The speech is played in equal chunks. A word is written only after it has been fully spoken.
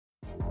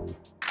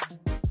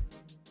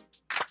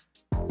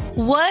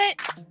What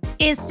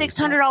is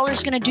 $600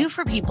 going to do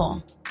for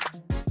people?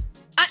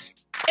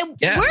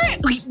 We're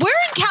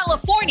in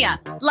California.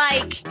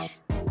 Like,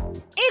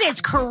 it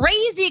is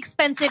crazy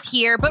expensive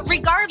here. But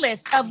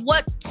regardless of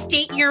what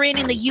state you're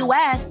in the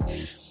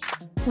U.S.,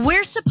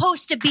 we're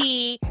supposed to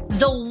be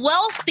the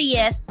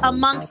wealthiest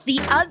amongst the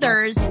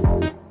others.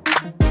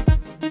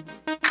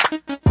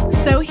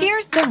 So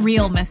here's the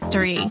real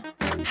mystery.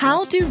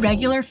 How do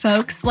regular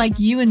folks like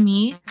you and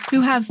me,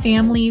 who have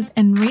families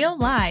and real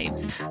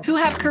lives, who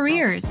have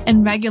careers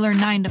and regular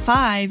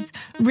 9-to-5s,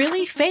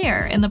 really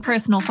fare in the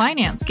personal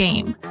finance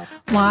game?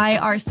 Why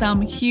are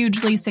some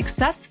hugely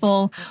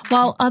successful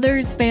while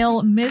others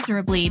fail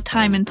miserably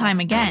time and time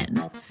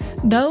again?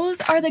 Those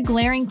are the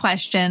glaring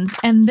questions,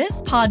 and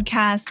this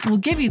podcast will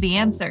give you the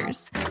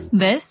answers.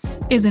 This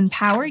is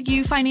Empower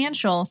You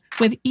Financial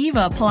with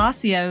Eva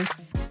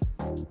Palacios.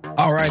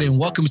 All right, and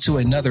welcome to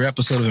another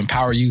episode of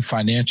Empower You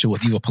Financial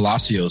with Eva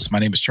Palacios. My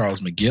name is Charles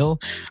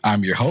McGill.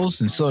 I'm your host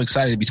and so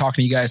excited to be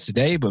talking to you guys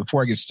today. But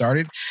before I get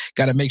started,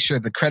 got to make sure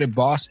the credit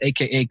boss,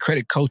 aka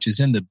credit coach, is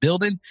in the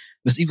building.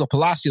 Miss Eva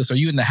Palacios, are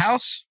you in the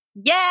house?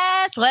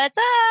 Yes, what's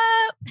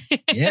up?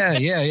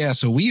 Yeah.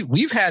 So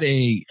we've had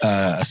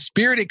a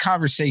spirited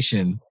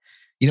conversation.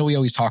 You know, we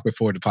always talk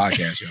before the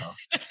podcast, y'all.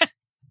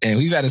 And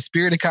we've had a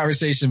spirited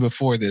conversation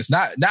before this.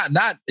 Not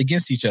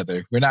against each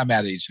other. We're not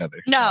mad at each other.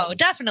 No,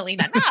 definitely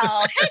not.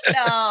 No, heck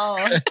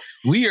no.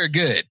 We are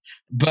good.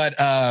 But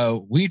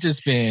we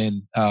just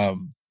been,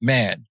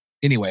 man.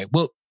 Anyway,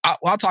 well,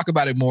 I'll talk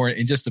about it more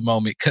in just a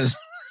moment because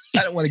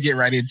I don't want to get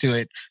right into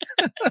it.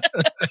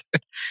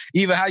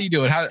 Eva, how you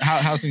doing?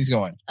 How's things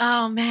going?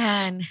 Oh,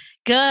 man.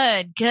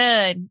 Good.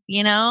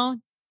 You know,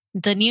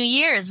 the new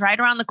year is right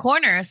around the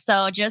corner.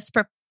 So just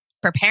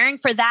preparing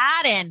for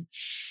that and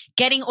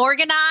getting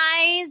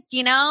organized,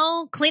 you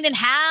know, cleaning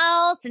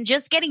house and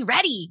just getting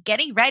ready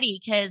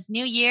because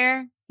new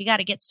year, we got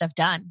to get stuff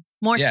done.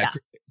 More stuff.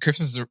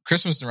 Christmas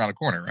is around the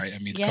corner, right? I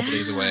mean, it's a couple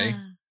days away.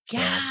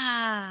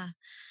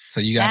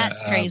 So you got to,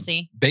 that's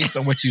crazy. Based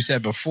on what you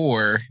said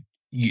before,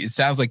 it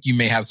sounds like you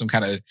may have some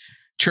kind of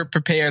trip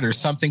prepared or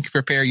something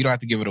prepared. You don't have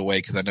to give it away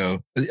because I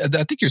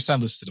think your son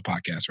listens to the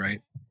podcast,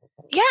 right?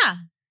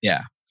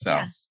 Yeah.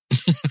 So.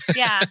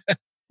 Yeah.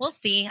 We'll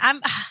see.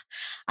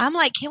 I'm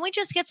like, can we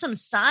just get some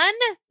sun?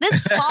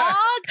 This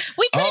fog?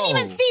 We couldn't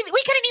even see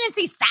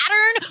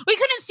Saturn. We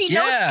couldn't see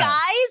no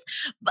skies.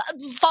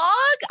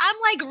 Fog? I'm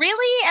like,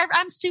 really?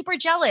 I'm super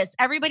jealous.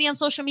 Everybody on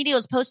social media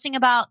was posting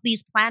about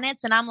these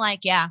planets and I'm like,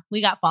 yeah,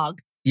 we got fog.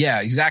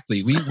 Yeah,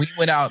 exactly. We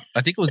went out,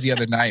 I think it was the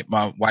other night.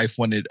 My wife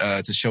wanted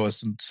to show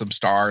us some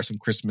star, some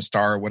Christmas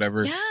star or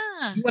whatever.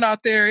 Yeah. We went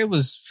out there. It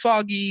was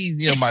foggy.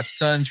 You know, my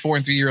son, 4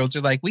 and 3-year-olds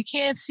are like, we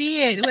can't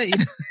see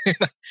it.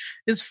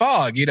 It's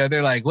fog. You know,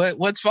 they're like,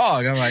 what's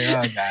fog? I'm like,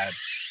 oh God.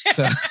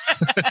 So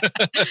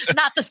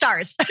not the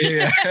stars.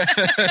 Yeah.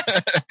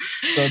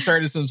 So it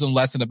turned into some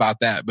lesson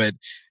about that. But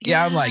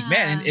yeah, I'm like,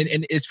 man,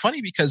 and it's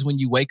funny because when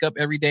you wake up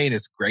every day and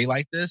it's gray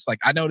like this, like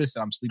I noticed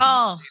that I'm sleeping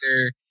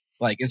later.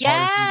 Like it's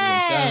hard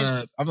to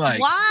wake up. I'm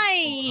like,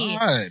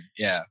 why?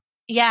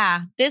 Yeah.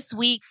 This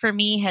week for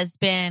me has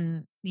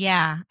been,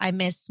 I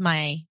miss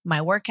my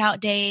workout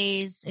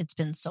days. It's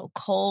been so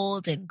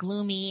cold and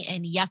gloomy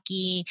and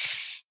yucky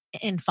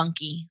and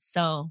funky.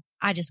 So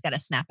I just got to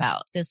snap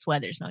out. This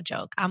weather's no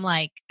joke. I'm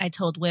like, I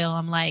told Will,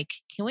 I'm like,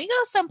 can we go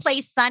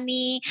someplace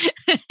sunny?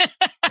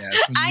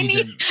 I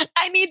need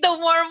the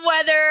warm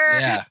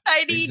weather. Yeah,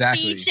 I need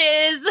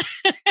beaches.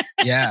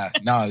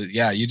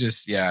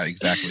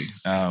 Exactly.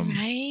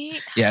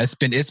 Right? Yeah,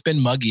 it's been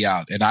muggy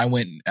out, and I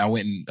went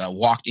and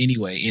walked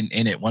anyway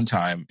in it one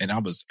time, and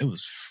it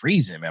was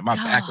freezing, man. My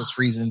back was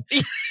freezing.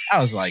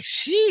 I was like,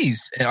 jeez.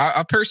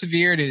 I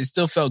persevered, and it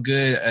still felt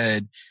good,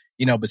 and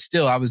you know, but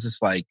still, I was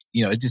just like,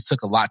 you know, it just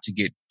took a lot to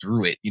get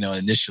through it, you know,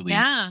 initially.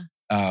 Yeah.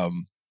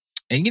 And,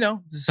 you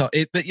know, so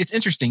but it's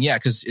interesting. Yeah.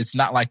 Cause it's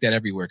not like that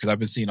everywhere. Cause I've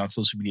been seeing on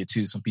social media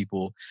too, some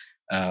people,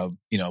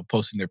 you know,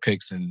 posting their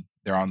pics and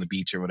they're on the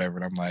beach or whatever.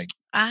 And I'm like,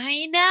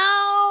 I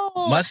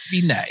know. Must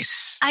be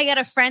nice. I got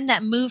a friend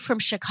that moved from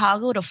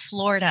Chicago to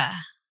Florida.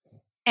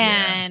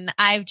 And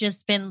I've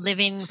just been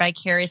living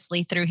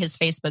vicariously through his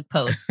Facebook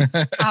posts.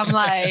 I'm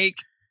like,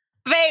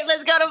 babe,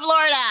 let's go to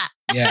Florida.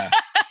 Yeah.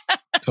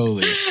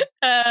 Totally.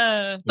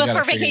 But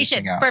for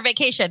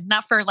vacation,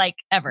 not for like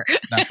ever.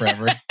 Not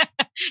forever.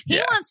 He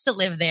wants to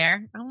live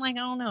there. I'm like, I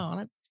don't know.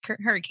 That's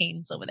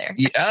hurricanes over there.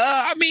 Yeah,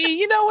 I mean,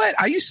 you know what?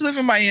 I used to live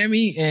in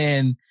Miami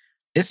and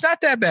it's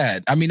not that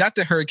bad. I mean, not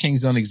that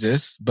hurricanes don't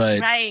exist,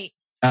 but right.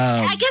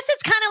 I guess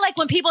it's kind of like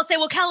when people say,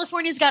 well,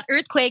 California's got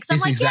earthquakes. I'm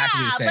like,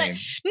 exactly but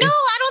no,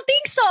 I don't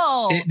think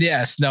so.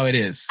 It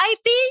is. I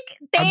think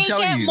they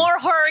get more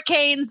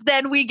hurricanes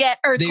than we get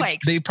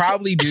earthquakes. They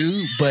probably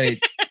do, but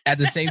at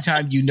the same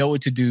time, you know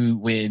what to do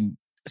when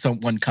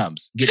someone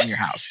comes. Get in your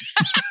house.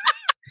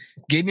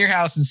 Get in your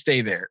house and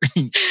stay there.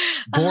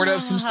 Board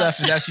up some stuff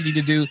if that's what you need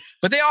to do.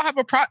 But they all have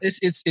a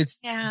it's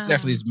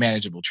definitely is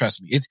manageable.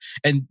 Trust me.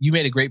 And you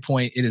made a great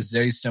point. It is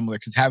very similar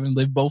because having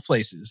lived both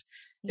places,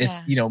 it's,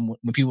 when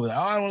people are like,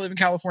 oh, I don't live in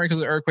California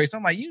because of earthquakes.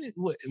 I'm like,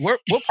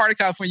 what part of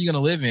California are you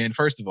going to live in,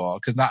 first of all?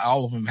 Because not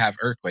all of them have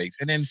earthquakes.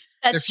 And then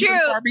they're few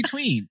and far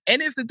between.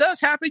 And if it does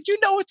happen, you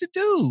know what to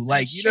do.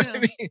 Like, That's you know true. what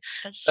I mean?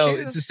 That's So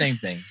true. it's the same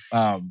thing.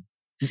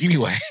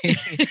 Anyway,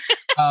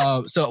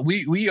 so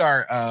we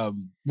are,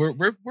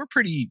 we're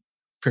pretty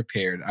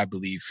prepared, I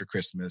believe, for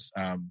Christmas.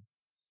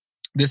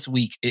 This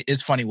week,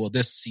 it's funny. Well,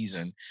 this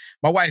season,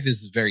 my wife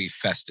is very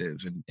festive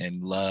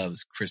and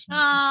loves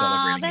Christmas and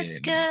celebrating that's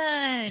it.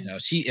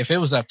 That's good. If it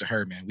was up to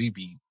her, man,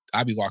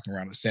 I'd be walking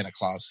around with a Santa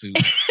Claus suit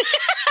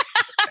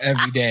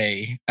every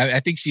day.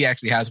 I think she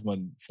actually has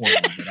one for me,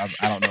 but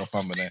I don't know if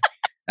I'm going to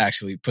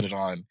actually put it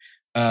on.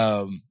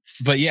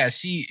 But yeah,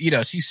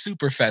 she's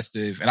super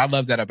festive, and I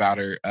love that about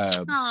her.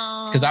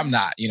 Because I'm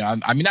not,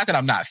 I mean, not that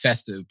I'm not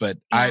festive, but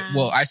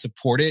I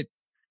support it.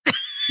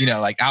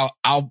 Like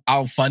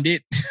I'll fund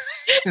it.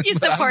 You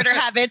support her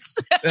habits.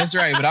 That's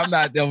right. But I'm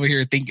not over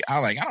here thinking, I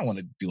don't want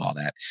to do all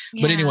that.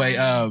 Yeah. But anyway,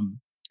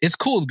 it's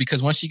cool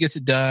because once she gets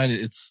it done,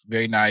 it's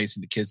very nice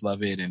and the kids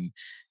love it. And,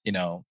 it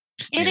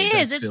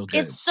is.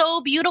 It's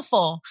so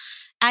beautiful.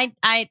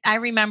 I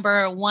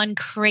remember one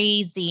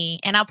crazy,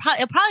 and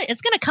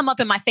it's going to come up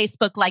in my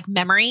Facebook like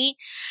memory.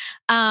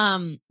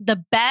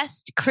 The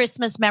best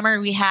Christmas memory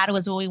we had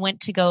was when we went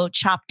to go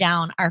chop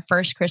down our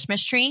first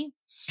Christmas tree.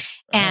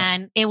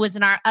 And it was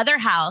in our other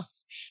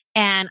house.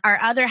 And our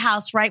other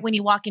house, right when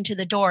you walk into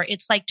the door,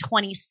 it's like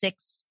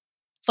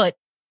 26-foot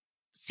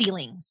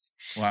ceilings.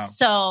 Wow.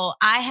 So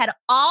I had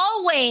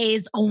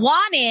always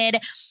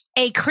wanted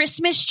a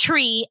Christmas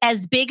tree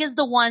as big as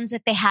the ones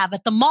that they have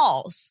at the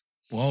malls.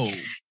 Whoa.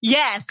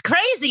 Yes,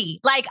 crazy.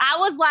 Like I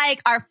was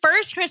like, our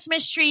first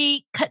Christmas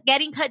tree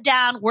getting cut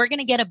down, we're going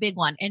to get a big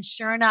one. And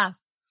sure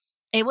enough,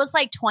 it was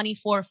like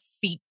 24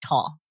 feet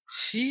tall.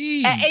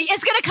 Jeez.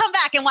 It's going to come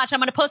back and watch. I'm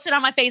going to post it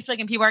on my Facebook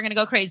and people are going to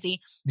go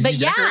crazy. Did you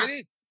decorate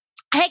it?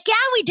 Heck yeah,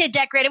 we did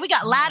decorate it. We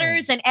got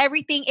ladders and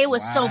everything. It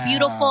was so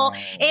beautiful.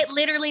 It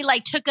literally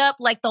like took up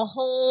like the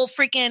whole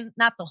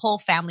not the whole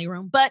family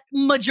room, but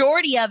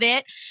majority of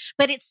it.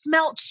 But it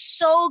smelled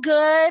so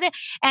good.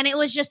 And it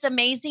was just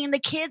amazing. And the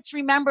kids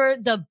remember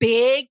the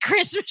big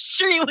Christmas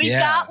tree we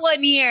got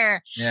one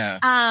year. Yeah.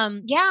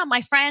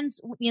 My friends,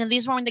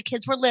 these were when the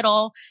kids were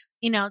little,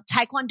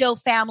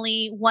 Taekwondo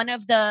family. One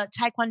of the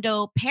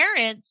Taekwondo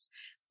parents,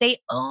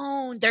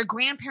 their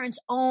grandparents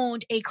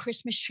owned a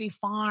Christmas tree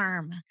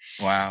farm.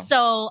 Wow.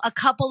 So a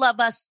couple of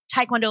us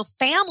Taekwondo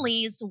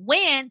families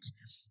went,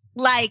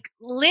 like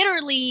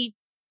literally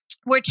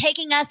were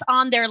taking us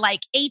on their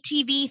like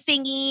ATV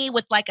thingy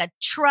with like a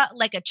truck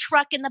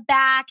in the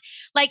back.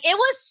 Like it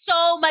was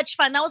so much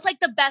fun. That was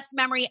like the best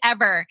memory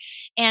ever.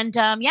 And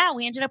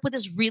we ended up with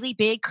this really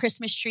big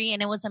Christmas tree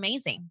and it was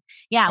amazing.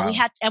 Yeah. Wow.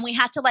 We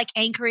had to like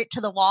anchor it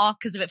to the wall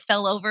because if it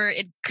fell over,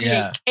 it'd create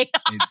chaos. It'd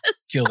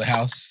kill the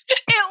house.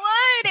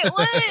 It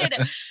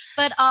would.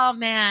 But oh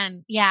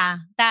man, yeah.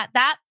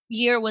 That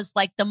year was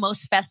like the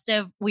most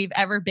festive we've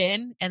ever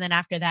been. And then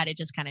after that, it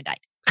just kind of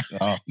died.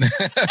 Oh.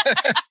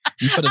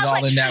 You put it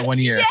all in that 1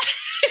 year.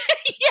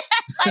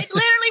 Yes, I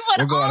literally put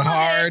We're going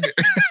hard.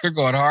 We're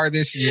going hard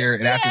this year.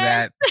 And after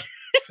that,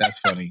 that's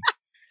funny.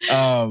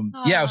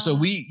 So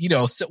we,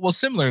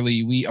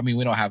 similarly, we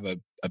don't have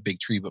a big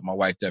tree, but my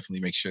wife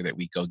definitely makes sure that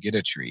we go get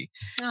a tree.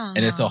 And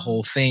it's a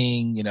whole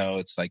thing,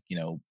 it's like,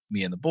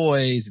 me and the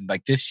boys. And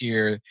like this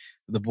year,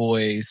 the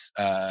boys,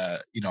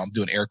 I'm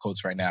doing air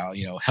quotes right now,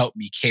 help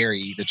me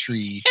carry the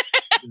tree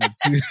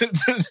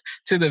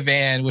to the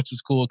van, which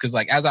was cool. Cause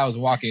like, as I was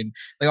walking,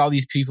 like all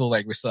these people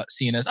like were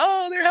seeing us,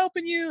 oh, they're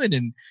helping you. And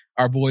then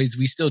our boys,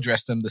 we still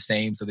dressed them the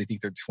same. So they think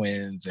they're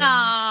twins.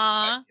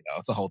 And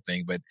it's a whole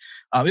thing, but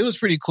it was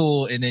pretty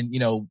cool. And then,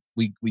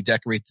 we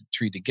decorate the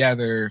tree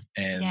together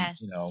and,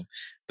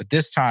 but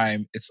this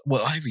time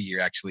every year,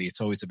 actually,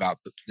 it's always about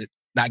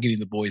not getting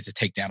the boys to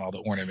take down all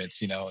the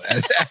ornaments,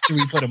 after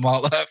we put them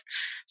all up.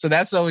 So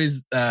that's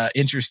always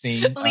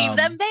interesting. Leave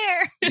them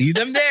there. Leave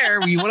them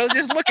there. We want to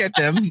just look at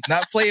them,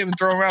 not play them and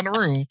throw them around the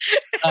room.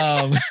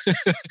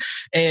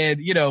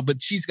 And,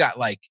 but she's got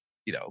like,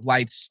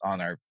 lights on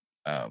our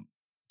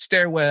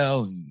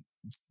stairwell and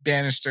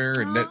banister.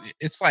 And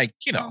it's like,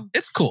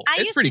 it's cool.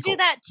 It's pretty cool. I used to do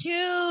that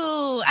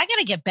too. I got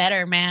to get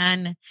better,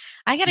 man.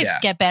 I got to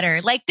get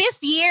better. Like this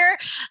year,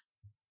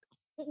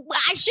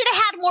 I should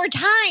have had more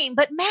time,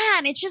 but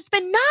man, it's just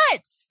been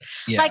nuts.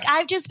 Yeah. Like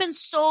I've just been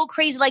so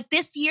crazy. Like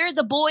this year,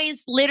 the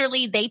boys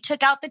literally, they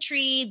took out the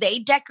tree, they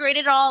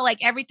decorated it all.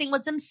 Like everything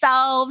was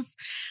themselves.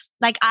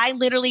 Like I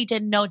literally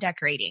did no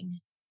decorating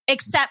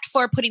except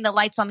for putting the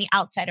lights on the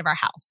outside of our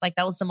house. Like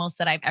that was the most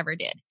that I've ever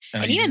did.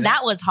 And even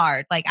that was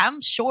hard. Like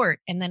I'm short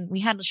and then we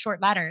had a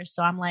short ladder.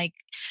 So I'm like,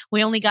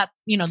 we only got,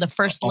 the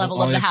first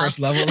level of the house. First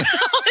level?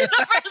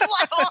 The first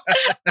level.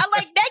 I'm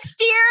like,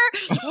 next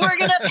year, we're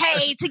going to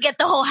pay to get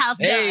the whole house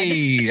done.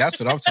 Hey, that's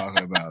what I'm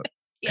talking about.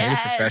 Yes. Pay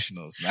the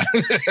professionals.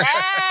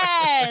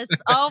 Yes.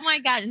 Oh my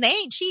God. And they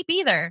ain't cheap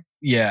either.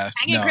 Yeah.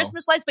 Hanging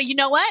Christmas lights. But you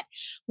know what?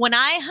 When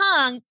I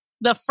hung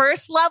the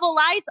first level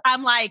lights,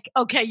 I'm like,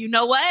 okay, you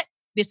know what?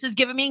 this is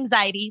giving me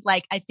anxiety.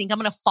 Like, I think I'm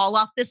going to fall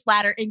off this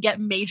ladder and get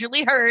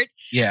majorly hurt.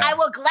 Yeah. I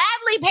will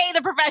gladly pay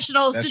the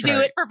professionals to do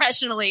it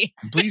professionally.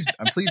 Please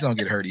don't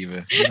get hurt,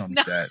 Eva. We don't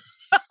need that.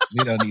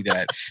 We don't need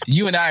that.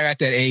 You and I are at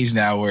that age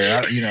now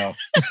where,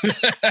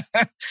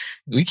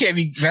 we can't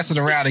be messing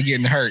around and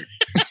getting hurt.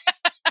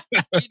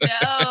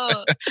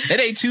 It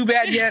ain't too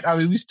bad yet. I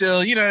mean, we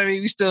still, you know what I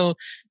mean? We still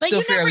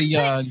fairly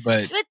young,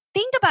 but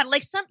think about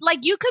it. Like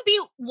you could be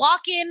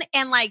walking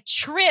and like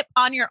trip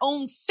on your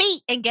own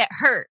feet and get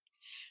hurt.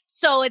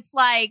 So it's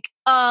like,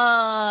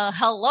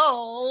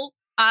 hello.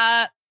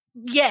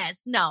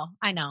 Yes, no,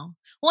 I know.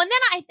 Well, and then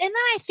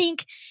I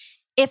think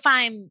if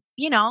I'm,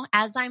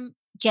 as I'm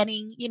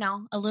getting,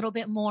 a little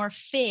bit more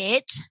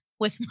fit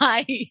with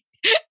my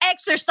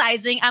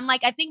exercising, I'm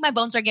like, I think my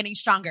bones are getting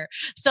stronger.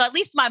 So at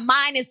least my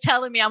mind is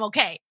telling me I'm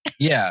okay.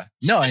 Yeah.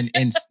 No, and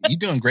you're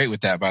doing great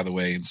with that, by the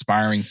way.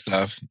 Inspiring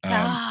stuff.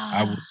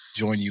 I will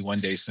join you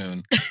one day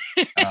soon.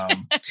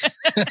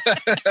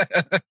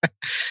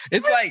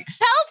 It's like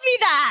tells me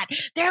that.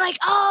 They're like,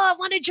 oh, I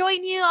want to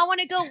join you. I want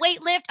to go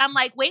weightlift. I'm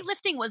like,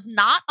 weightlifting was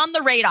not on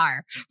the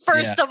radar,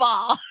 first of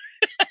all.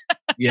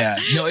 Yeah.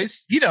 No,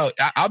 it's,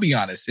 I'll be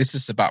honest. It's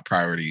just about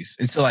priorities.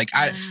 And so like,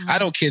 I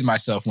don't kid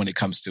myself when it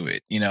comes to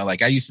it.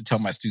 Like I used to tell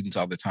my students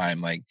all the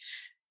time, like,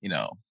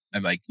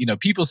 I'm like,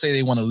 people say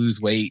they want to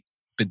lose weight,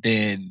 but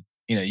then,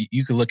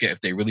 you can look at if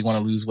they really want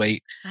to lose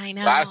weight. I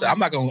know. So I said, I'm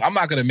not going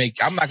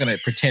to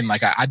pretend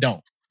like I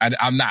don't.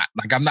 I'm not.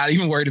 Like, I'm not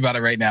even worried about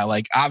it right now.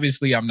 Like,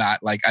 obviously I'm not.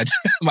 Like,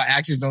 my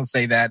actions don't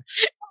say that.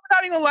 I'm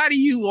not even gonna lie to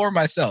you or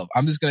myself.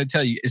 I'm just going to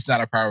tell you it's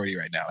not a priority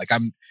right now. Like,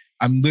 I'm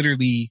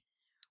literally,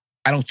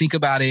 I don't think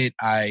about it.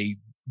 I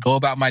go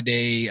about my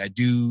day. I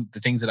do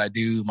the things that I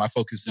do. My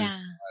focus is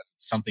on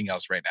something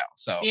else right now.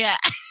 So, yeah.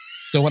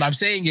 So what I'm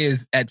saying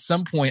is at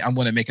some point I'm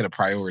going to make it a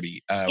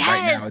priority.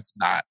 Right now it's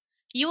not.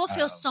 You will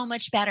feel so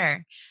much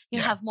better.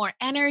 You'll have more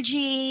energy.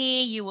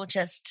 You will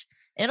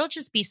it'll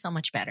just be so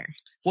much better.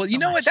 Well, you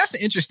know what? That's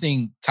an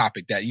interesting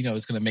topic that,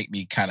 it's going to make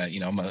me kind of,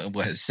 I'm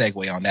going to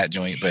segue on that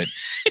joint, but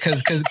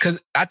because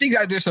I think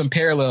that there's some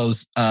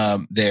parallels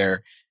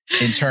there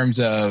in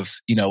terms of,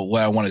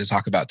 what I wanted to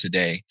talk about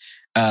today.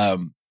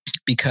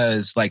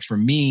 Because like for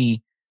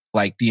me,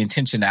 like the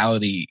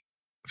intentionality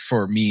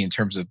for me in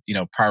terms of,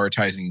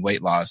 prioritizing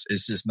weight loss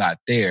is just not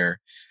there.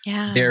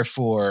 Yeah.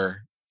 Therefore,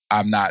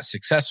 I'm not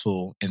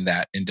successful in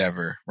that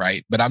endeavor,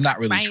 right? But I'm not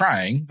really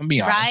trying. I'm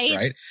being honest,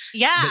 right?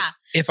 Yeah. But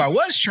if I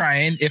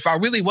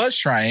really was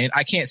trying,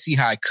 I can't see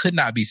how I could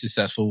not be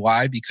successful.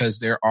 Why? Because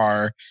there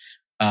are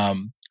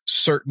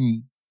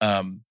certain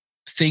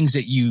things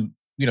that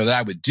that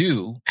I would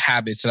do,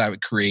 habits that I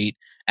would create,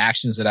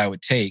 actions that I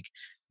would take,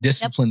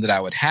 discipline that I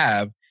would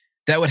have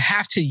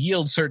to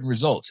yield certain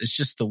results. It's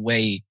just the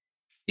way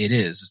it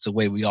is. It's the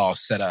way we all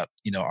set up,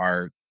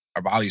 our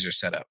bodies are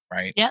set up,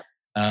 right? Yep.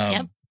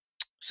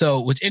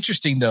 So what's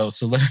interesting though,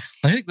 so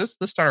let's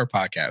start our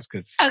podcast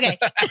because okay.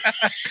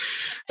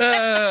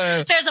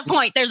 There's a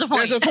point. There's a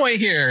point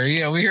here.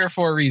 We're here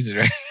for a reason,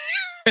 right?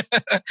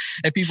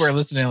 And people are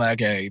listening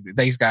like, okay,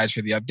 thanks guys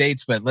for the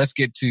updates, but let's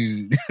get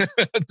to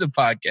the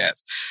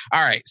podcast.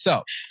 All right.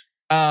 So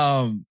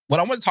what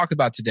I want to talk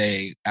about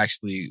today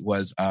actually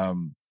was,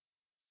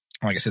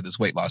 like I said, this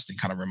weight loss thing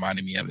kind of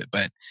reminded me of it.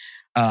 But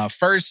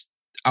first,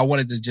 I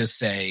wanted to just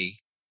say,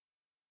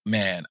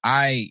 man,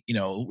 the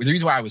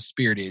reason why I was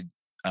spirited,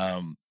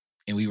 and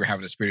we were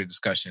having a spirited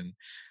discussion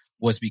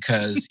was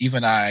because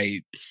even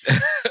I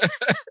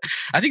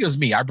think it was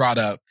me, I brought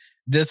up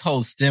this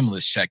whole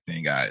stimulus check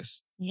thing,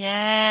 guys.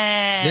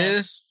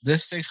 Yes.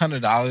 This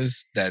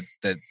 $600 that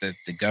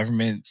the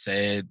government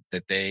said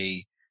that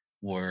they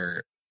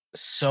were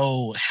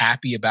so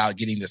happy about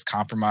getting this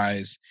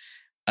compromise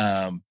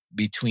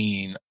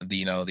between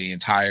the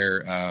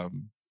entire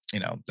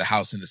the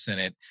House and the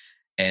Senate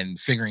and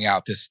figuring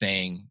out this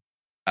thing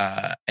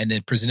and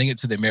then presenting it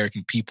to the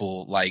American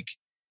people like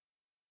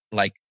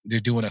they're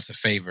doing us a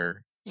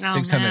favor.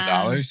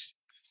 $600.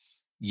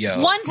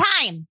 Yo. One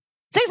time.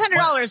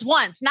 $600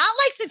 once. Not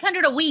like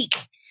 $600 a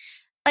week.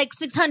 Like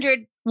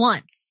 $600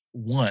 once.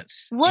 What?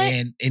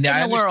 And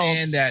I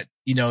understand that,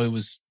 it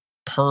was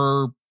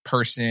per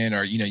person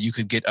or, you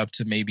could get up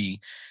to maybe,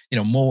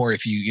 more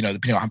if you,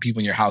 depending on how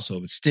people in your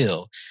household, but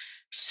still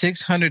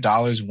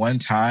 $600 one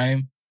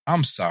time.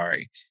 I'm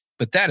sorry,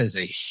 but that is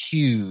a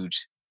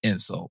huge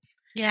insult.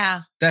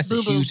 Yeah. That's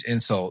a huge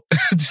insult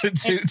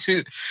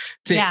to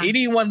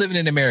anyone living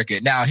in America.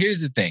 Now,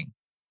 here's the thing.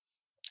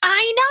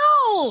 I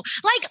know.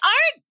 Like,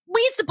 aren't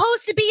we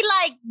supposed to be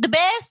like the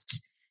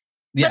best?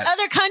 Yes. But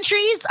other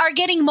countries are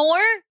getting more?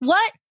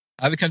 What?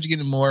 Other countries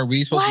getting more.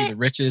 We're supposed to be the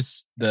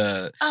richest,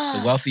 the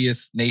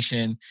wealthiest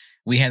nation.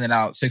 We handing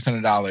out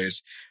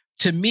 $600.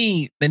 To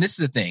me, and this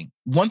is the thing,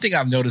 one thing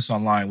I've noticed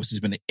online, which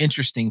has been an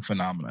interesting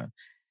phenomenon,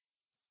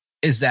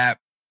 is that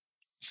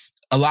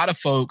a lot of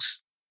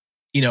folks,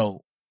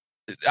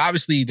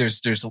 obviously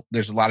there's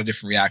a lot of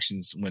different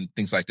reactions when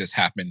things like this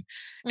happen,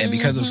 and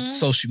because of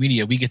social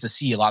media, we get to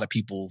see a lot of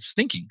people's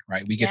thinking,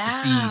 right? We get to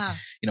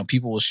see,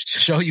 people will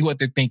show you what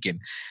they're thinking,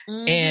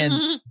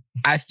 and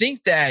I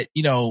think that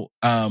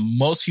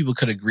most people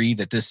could agree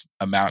that this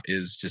amount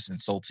is just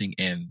insulting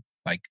and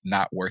like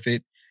not worth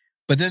it.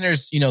 But then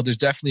there's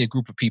definitely a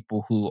group of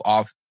people who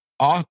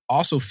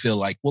also feel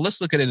like, well,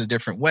 let's look at it a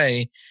different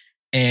way,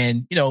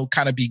 and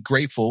kind of be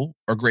grateful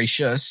or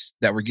gracious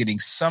that we're getting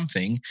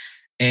something.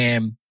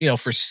 And,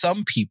 for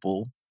some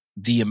people,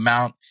 the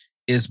amount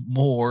is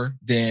more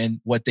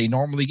than what they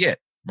normally get,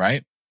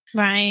 right?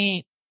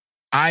 Right.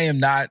 I am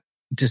not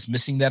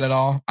dismissing that at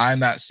all. I'm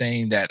not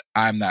saying that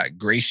I'm not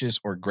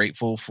gracious or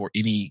grateful for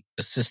any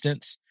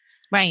assistance.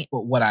 Right.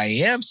 But what I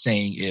am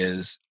saying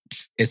is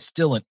it's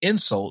still an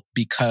insult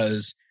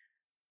because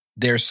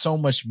there's so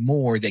much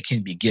more that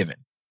can be given.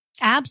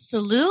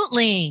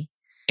 Absolutely.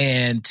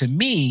 And to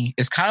me,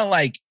 it's kind of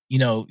like,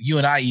 you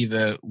and I,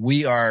 Eva,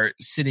 we are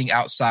sitting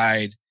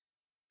outside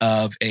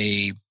of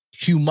a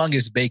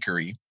humongous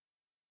bakery.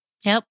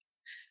 Yep.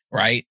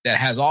 Right? That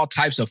has all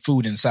types of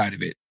food inside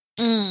of it.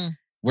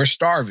 We're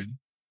starving.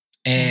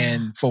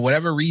 And for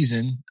whatever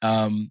reason,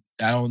 I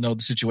don't know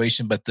the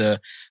situation, but the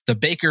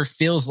baker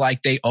feels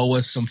like they owe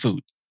us some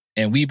food.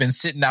 And we've been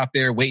sitting out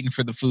there waiting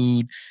for the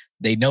food.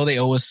 They know they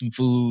owe us some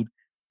food.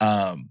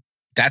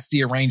 That's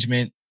the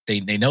arrangement. They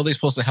know they're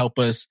supposed to help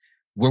us.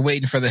 We're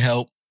waiting for the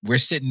help. We're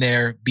sitting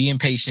there being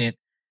patient.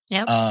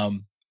 Yep.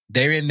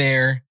 They're in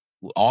there.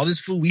 All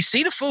this food. We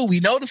see the food. We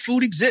know the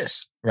food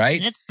exists,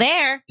 right? It's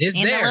there. It's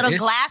in there. The little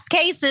glass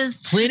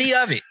cases. Plenty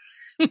of it.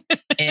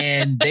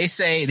 And they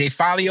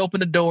finally open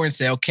the door and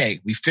say, okay,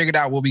 we figured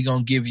out what we're going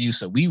to give you.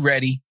 So we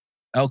ready.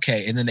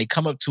 Okay. And then they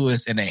come up to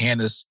us and they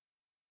hand us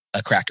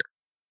a cracker.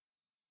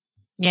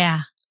 Yeah.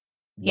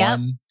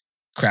 One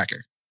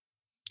cracker.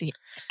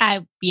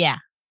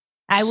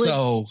 I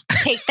would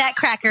take that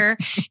cracker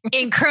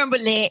and crumble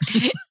it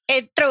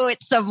and throw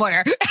it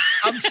somewhere.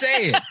 I'm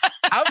saying,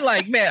 I'm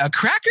like, man, a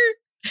cracker?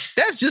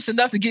 That's just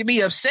enough to get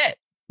me upset.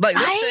 Like,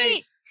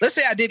 let's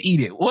say I did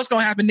eat it. What's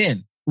going to happen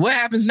then? What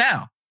happens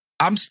now?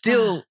 I'm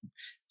still,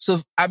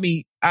 I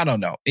don't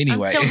know.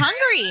 Anyway.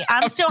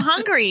 I'm still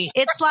hungry.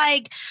 It's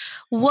like,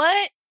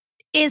 what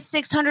is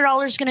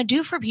 $600 going to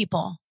do for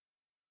people?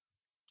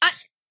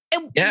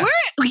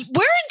 We're in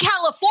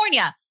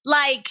California.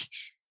 Like,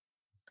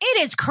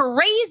 it is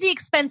crazy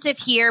expensive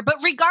here, but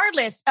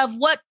regardless of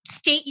what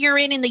state you're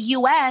in the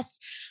US,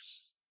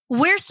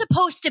 we're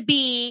supposed to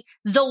be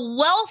the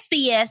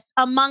wealthiest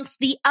amongst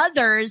the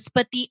others,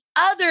 but the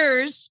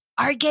others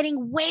are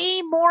getting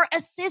way more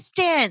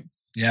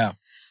assistance. Yeah.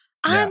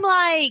 I'm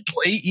like,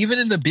 well, even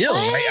in the bill,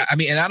 right? I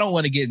mean, and I don't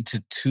want to get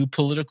into too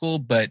political,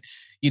 but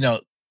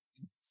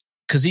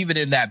because even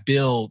in that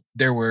bill,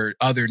 there were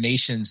other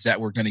nations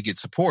that were going to get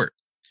support.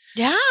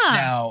 Yeah.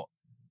 Now,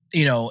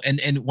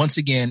 and once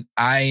again,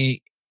 I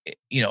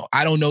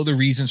don't know the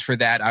reasons for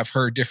that. I've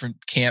heard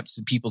different camps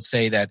and people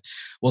say that,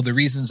 well, the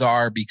reasons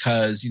are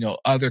because,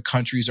 other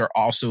countries are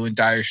also in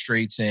dire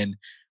straits and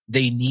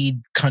they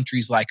need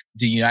countries like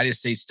the United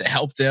States to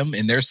help them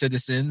and their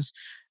citizens.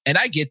 And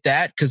I get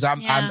that because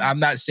I'm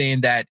not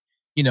saying that,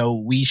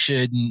 we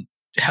shouldn't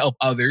help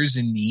others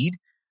in need.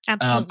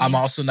 Absolutely. I'm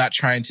also not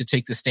trying to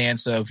take the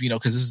stance of,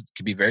 because this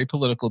could be very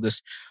political,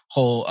 this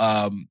whole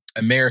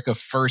America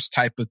first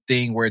type of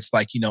thing where it's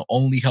like,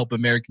 only help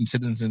American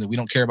citizens and we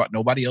don't care about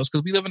nobody else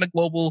because we live in a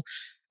global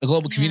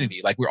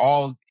community. Like we're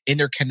all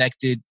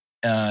interconnected,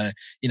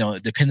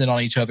 dependent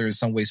on each other in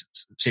some way,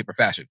 shape or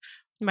fashion.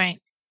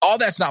 Right. All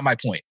that's not my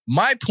point.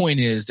 My point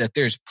is that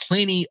there's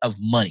plenty of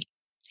money.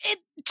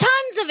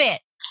 Tons of it.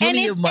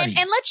 Plenty of money.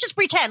 And let's just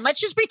pretend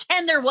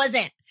there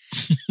wasn't.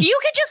 You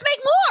could just make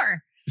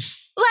more.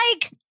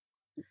 Like,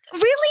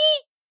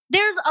 really?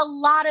 There's a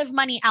lot of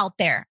money out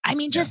there. I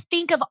mean, just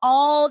think of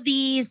all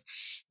these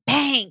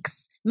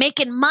banks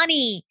making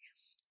money.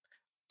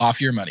 Off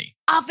of your money.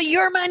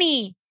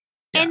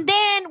 Yeah. And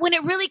then when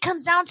it really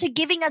comes down to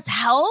giving us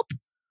help,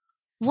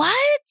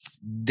 what?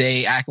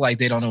 They act like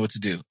they don't know what to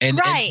do. They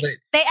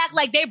act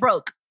like they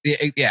broke.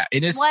 Yeah.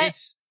 And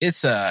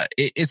it's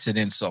an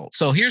insult.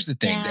 So here's the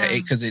thing,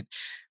 because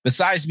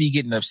besides me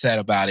getting upset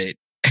about it,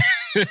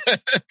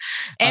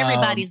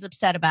 everybody's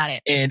upset about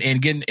it, and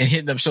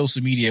hitting up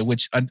social media,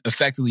 which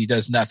effectively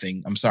does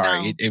nothing. I'm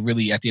sorry. No. It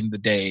really, at the end of the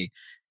day,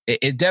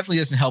 it definitely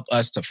doesn't help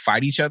us to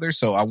fight each other.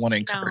 So I want to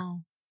encourage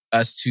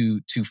us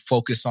to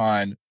focus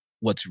on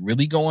what's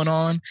really going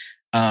on,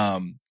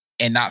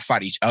 and not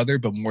fight each other,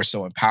 but more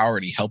so empower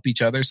and help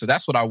each other. So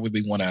that's what I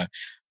really want to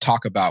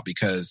talk about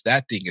because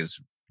that thing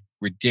is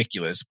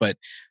ridiculous. But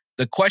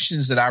the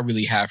questions that I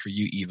really have for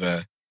you,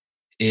 Eva,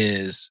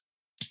 is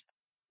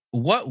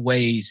what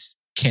ways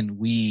can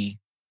we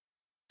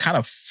kind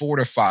of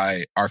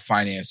fortify our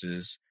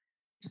finances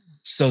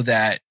so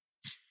that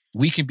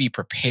we can be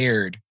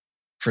prepared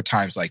for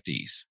times like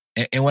these?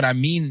 And what I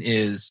mean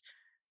is,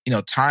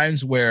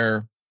 times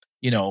where,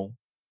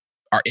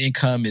 our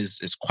income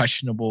is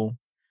questionable.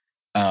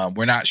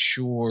 We're not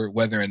sure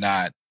whether or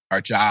not our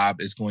job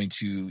is going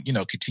to,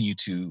 continue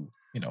to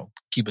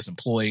keep us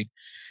employed.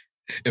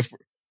 If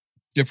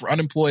we're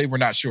unemployed, we're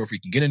not sure if we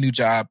can get a new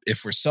job.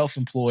 If we're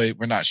self-employed,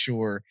 we're not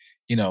sure,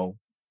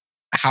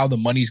 how the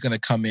money's going to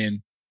come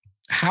in.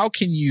 How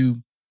can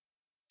you,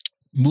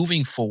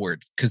 moving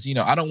forward, because,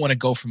 I don't want to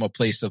go from a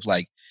place of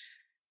like,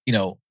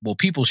 well,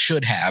 people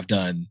should have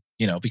done,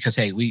 because,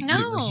 hey, we're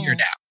here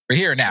now. We're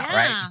here now,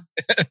 right?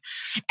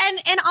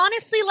 and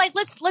honestly, like,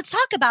 let's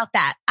talk about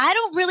that. I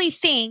don't really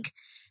think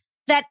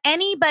that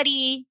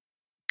anybody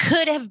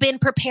could have been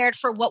prepared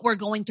for what we're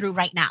going through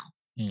right now.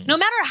 No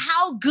matter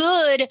how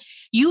good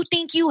you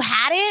think you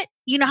had it,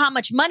 how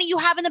much money you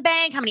have in the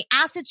bank, how many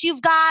assets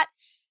you've got.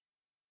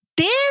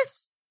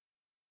 This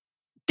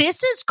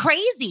is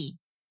crazy.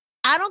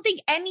 I don't think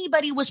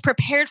anybody was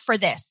prepared for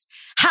this.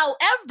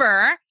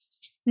 However,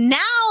 now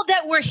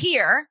that we're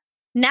here,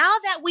 now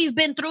that we've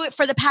been through it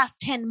for the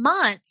past 10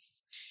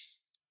 months,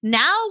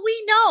 now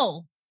we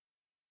know,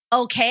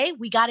 okay,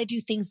 we got to do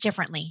things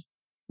differently.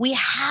 We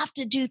have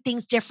to do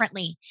things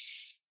differently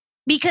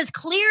because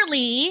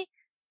clearly,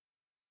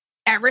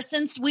 ever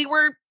since we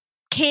were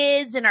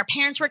kids and our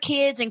parents were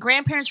kids and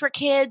grandparents were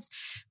kids,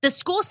 the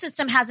school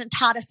system hasn't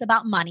taught us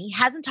about money,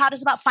 hasn't taught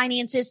us about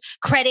finances,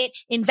 credit,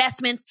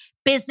 investments,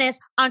 business,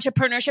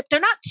 entrepreneurship.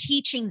 They're not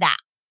teaching that.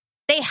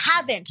 They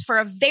haven't for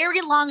a very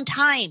long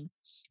time.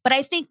 But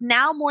I think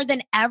now more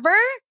than ever,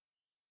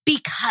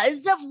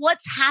 because of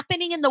what's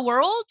happening in the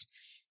world,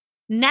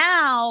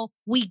 now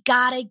we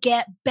got to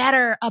get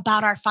better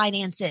about our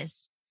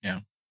finances. Yeah.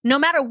 No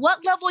matter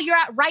what level you're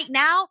at right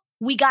now,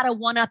 we got to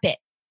one up it.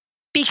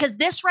 Because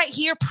this right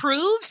here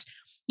proves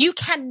you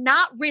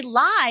cannot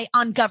rely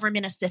on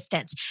government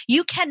assistance.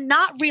 You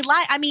cannot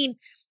rely. I mean,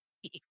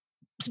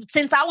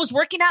 since I was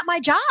working at my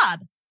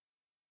job,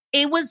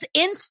 it was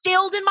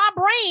instilled in my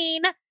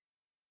brain,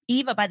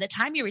 Eva, by the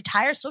time you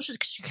retire, Social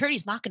Security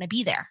is not going to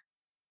be there.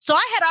 So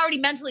I had already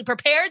mentally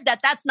prepared that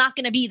that's not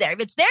going to be there.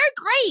 If it's there,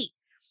 great.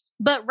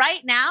 But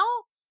right now,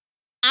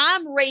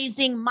 I'm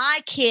raising my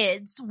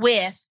kids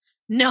with,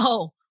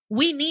 no,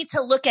 we need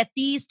to look at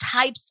these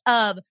types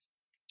of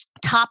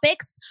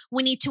topics.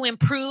 We need to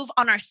improve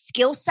on our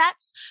skill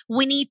sets.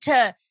 We need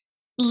to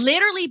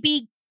literally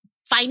be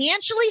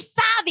financially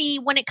savvy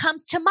when it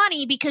comes to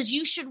money because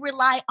you should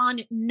rely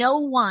on no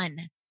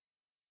one.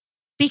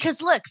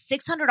 Because look,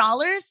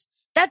 $600,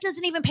 that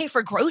doesn't even pay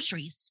for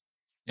groceries.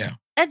 Yeah.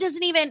 That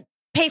doesn't even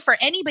pay for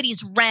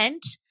anybody's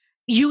rent,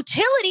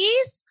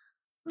 utilities.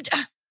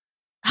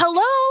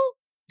 Hello?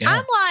 Yeah.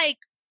 I'm like,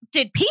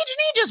 did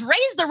PG&E just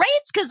raise the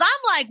rates? Because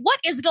I'm like, what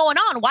is going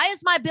on? Why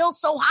is my bill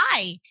so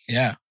high?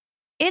 Yeah.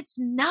 It's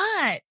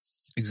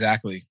nuts.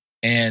 Exactly.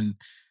 And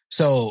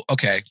so,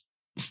 okay.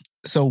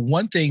 So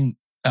one thing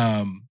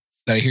that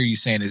I hear you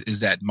saying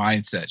is that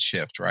mindset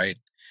shift, right?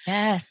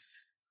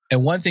 Yes.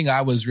 And one thing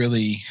I was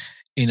really,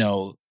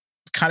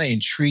 kind of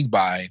intrigued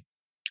by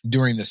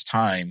during this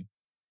time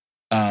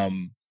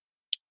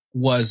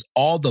was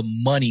all the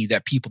money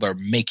that people are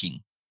making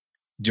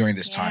during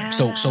this time.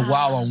 So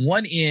while on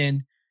one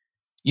end,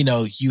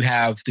 you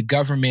have the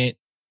government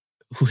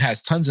who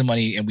has tons of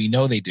money, and we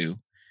know they do,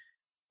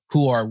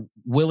 who are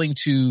willing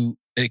to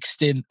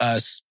extend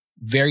us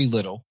very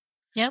little.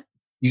 Yep.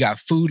 You got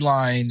food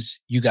lines.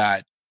 You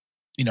got,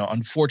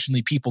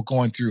 unfortunately, people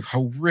going through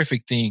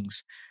horrific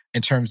things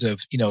in terms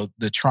of,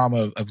 the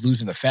trauma of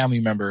losing a family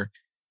member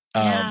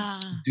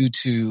due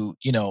to,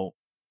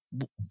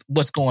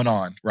 what's going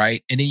on,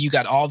 right? And then you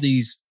got all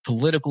these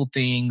political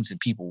things and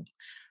people,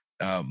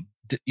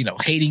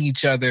 hating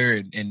each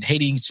other and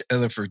hating each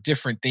other for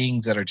different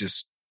things that are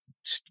just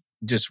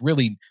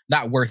really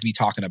not worth me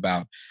talking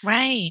about.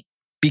 Right.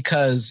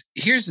 Because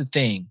here's the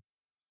thing.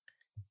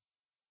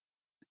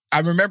 I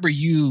remember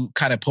you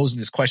kind of posing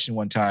this question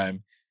one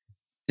time.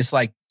 It's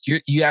like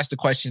you asked the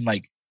question,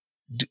 like,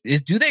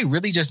 do they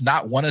really just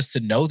not want us to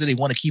know? Do they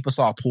want to keep us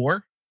all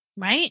poor?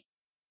 Right.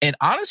 And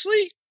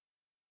honestly,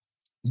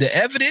 the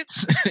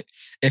evidence,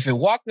 if it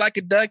walked like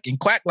a duck and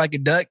quacked like a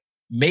duck,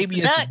 maybe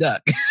it's a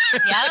duck.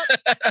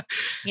 Yep.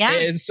 Yeah.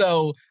 And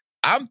so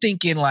I'm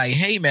thinking like,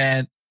 hey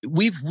man,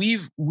 we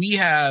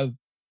have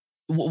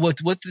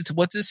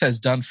what this has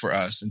done for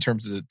us in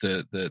terms of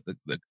the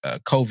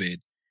COVID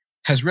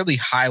has really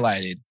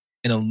highlighted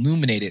and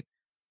illuminated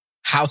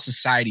how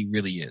society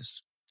really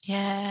is.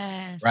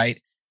 Yes. Right.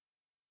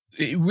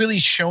 It really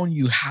shown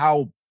you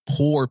how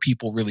poor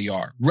people really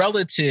are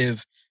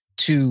relative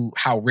to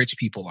how rich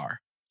people are.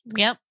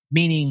 Yep.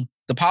 Meaning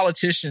the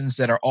politicians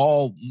that are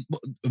a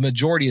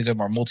majority of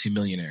them are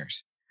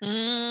multimillionaires,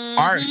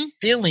 aren't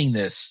feeling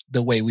this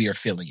the way we are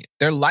feeling it.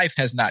 Their life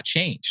has not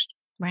changed.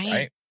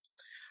 Right.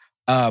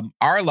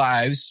 Our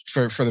lives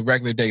for the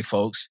regular day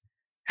folks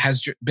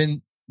has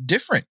been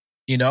different,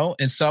 in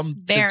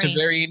some to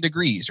varying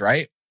degrees.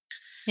 Right.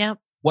 Yep.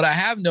 What I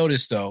have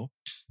noticed though,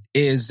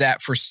 is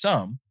that for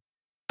some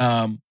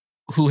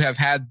who have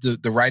had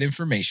the right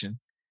information,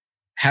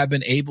 have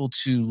been able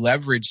to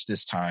leverage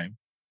this time,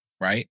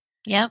 right?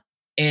 Yep.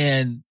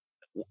 And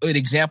an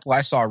example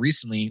I saw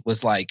recently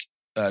was like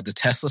the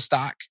Tesla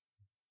stock.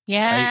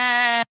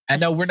 Yeah. Right? I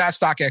know we're not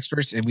stock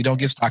experts and we don't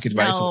give stock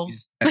advice. No.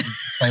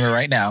 Disclaimer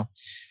right now.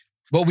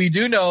 But we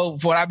do know,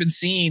 from what I've been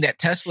seeing, that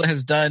Tesla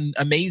has done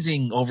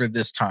amazing over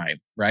this time,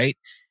 right?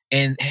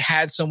 And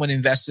had someone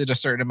invested a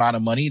certain amount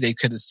of money, they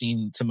could have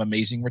seen some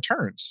amazing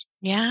returns.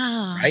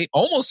 Yeah. Right?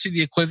 Almost to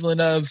the equivalent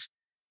of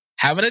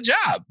having a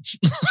job.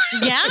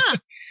 Yeah.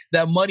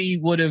 That money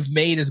would have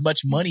made as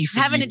much money for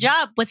having a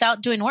job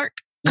without doing work.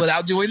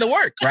 Without doing the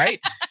work,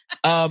 right?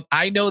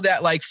 I know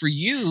that, like, for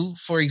you,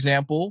 for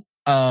example,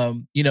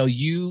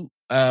 you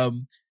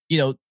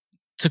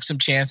took some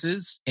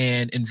chances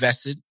and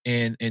invested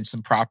in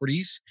some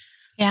properties.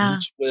 Yeah.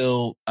 Which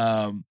will,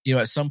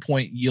 at some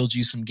point yield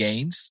you some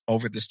gains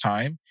over this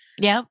time.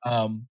 Yeah.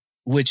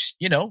 Which,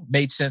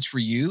 made sense for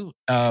you,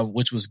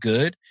 which was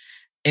good.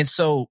 And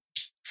so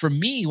for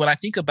me, when I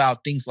think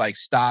about things like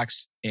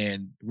stocks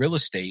and real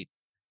estate,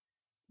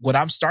 what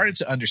I'm starting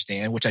to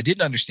understand, which I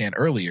didn't understand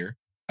earlier,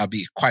 I'll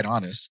be quite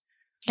honest,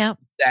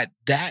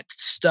 that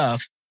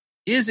stuff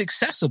is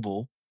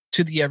accessible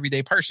to the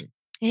everyday person.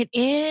 It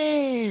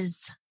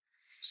is.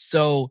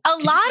 So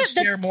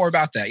share more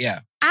about that. Yeah.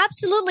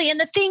 Absolutely. And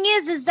the thing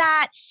is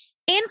that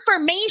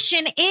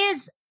information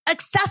is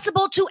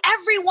accessible to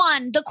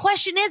everyone. The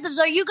question is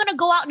are you going to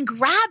go out and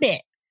grab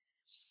it?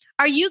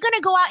 Are you going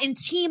to go out and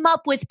team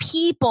up with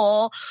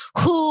people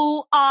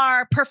who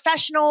are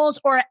professionals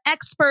or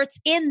experts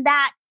in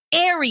that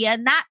area,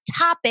 in that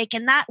topic,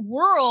 in that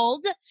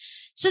world,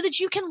 so that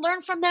you can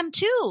learn from them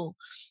too?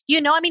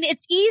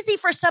 It's easy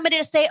for somebody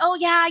to say, oh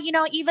yeah,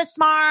 Eva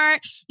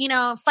Smart,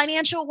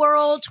 financial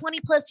world, 20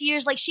 plus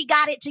years, like she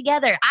got it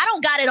together. I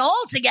don't got it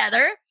all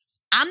together.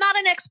 I'm not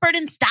an expert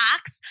in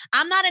stocks.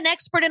 I'm not an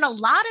expert in a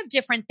lot of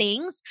different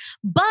things,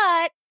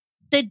 but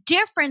the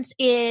difference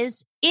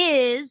is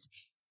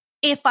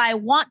if I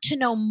want to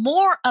know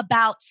more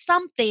about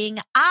something,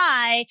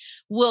 I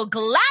will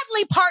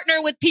gladly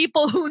partner with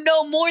people who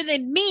know more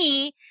than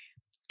me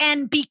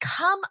and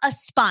become a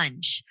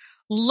sponge.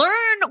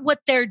 Learn what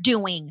they're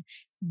doing.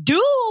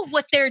 Do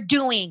what they're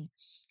doing.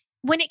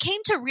 When it came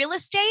to real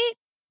estate,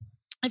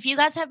 if you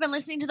guys have been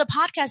listening to the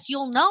podcast,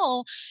 you'll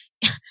know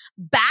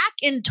back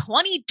in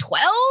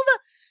 2012,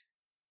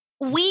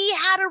 we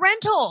had a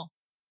rental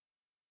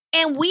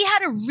and we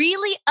had a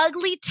really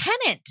ugly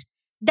tenant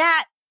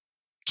that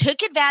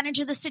took advantage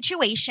of the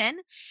situation.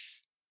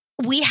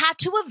 We had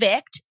to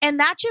evict, and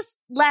that just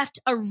left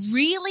a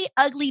really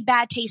ugly,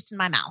 bad taste in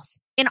our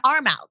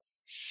mouths.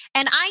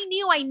 And I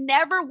knew I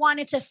never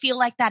wanted to feel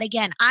like that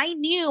again. I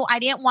knew I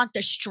didn't want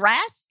the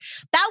stress.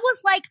 That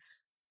was like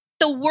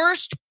the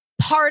worst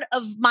part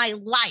of my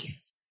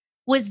life,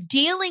 was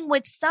dealing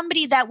with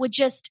somebody that would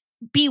just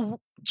be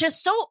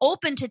just so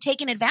open to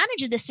taking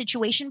advantage of this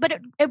situation. But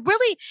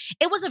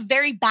it was a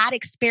very bad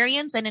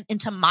experience. And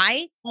into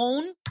my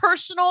own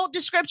personal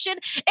description,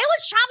 it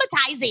was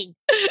traumatizing.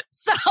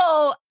 So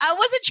I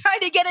wasn't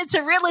trying to get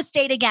into real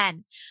estate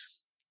again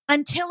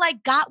until I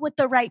got with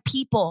the right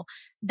people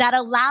that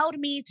allowed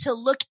me to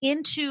look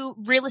into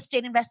real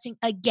estate investing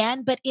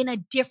again, but in a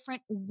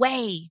different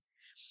way.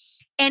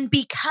 And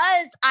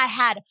because I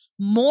had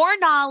more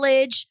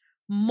knowledge,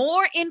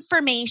 more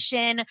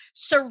information,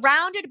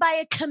 surrounded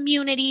by a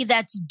community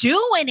that's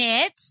doing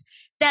it,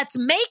 that's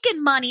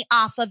making money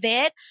off of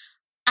it,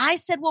 I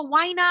said, well,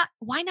 why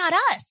not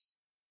us?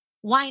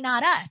 Why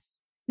not us?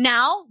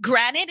 Now,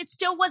 granted, it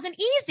still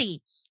wasn't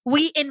easy.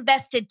 We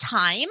invested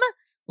time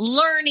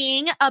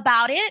learning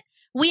about it.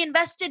 We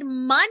invested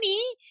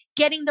money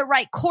getting the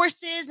right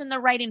courses and the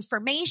right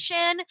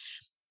information.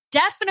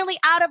 Definitely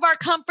out of our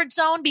comfort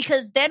zone,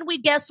 because then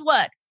guess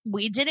what?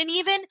 We didn't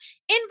even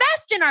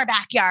invest in our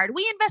backyard.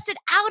 We invested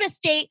out of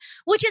state,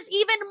 which is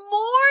even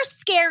more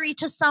scary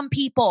to some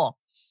people.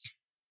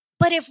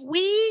 But if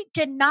we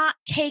did not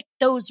take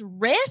those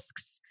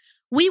risks,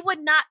 we would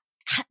not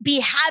be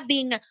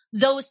having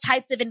those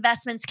types of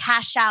investments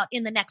cash out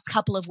in the next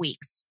couple of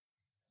weeks.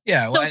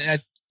 Yeah. So,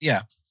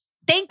 yeah.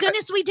 Thank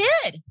goodness we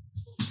did.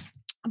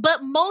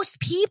 But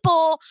most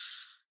people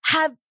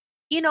have,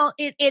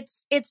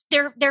 it's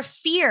their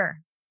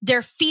fear.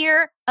 Their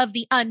fear of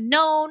the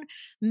unknown.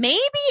 Maybe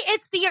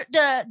it's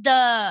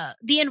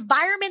the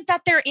environment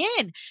that they're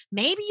in.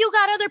 Maybe you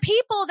got other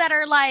people that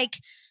are like,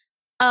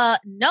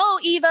 no,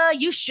 Eva,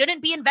 you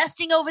shouldn't be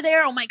investing over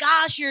there. Oh my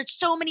gosh, you're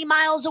so many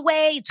miles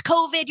away. It's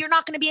COVID. You're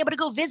not going to be able to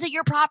go visit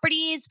your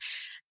properties.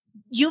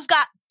 You've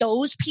got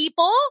those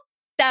people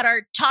that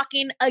are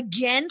talking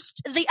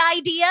against the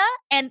idea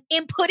and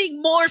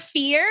inputting more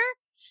fear.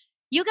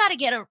 You got to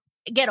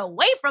get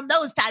away from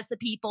those types of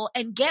people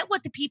and get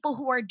with the people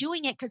who are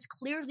doing it, because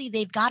clearly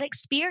they've got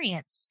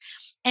experience.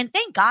 And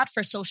thank God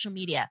for social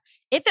media.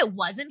 If it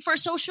wasn't for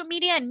social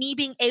media and me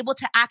being able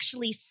to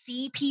actually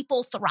see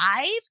people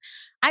thrive,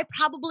 I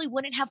probably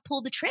wouldn't have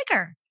pulled the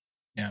trigger.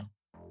 Yeah.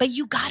 But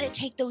you got to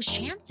take those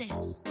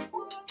chances.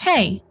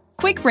 Hey,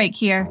 quick break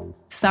here.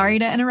 Sorry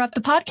to interrupt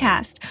the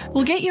podcast.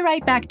 We'll get you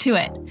right back to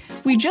it.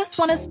 We just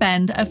want to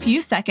spend a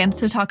few seconds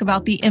to talk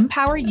about the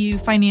Empower You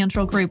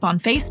Financial Group on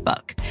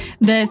Facebook.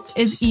 This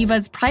is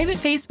Eva's private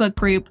Facebook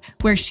group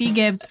where she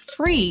gives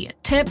free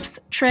tips,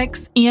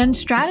 tricks, and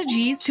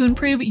strategies to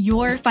improve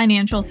your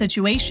financial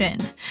situation.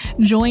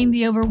 Join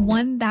the over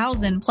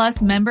 1,000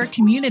 plus member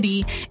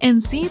community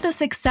and see the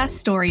success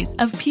stories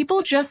of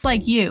people just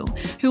like you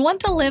who want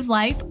to live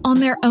life on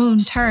their own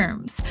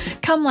terms.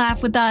 Come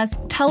laugh with us,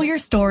 tell your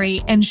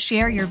story, and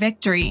share your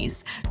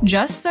victories.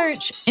 Just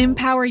search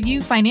Empower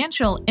You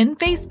Financial in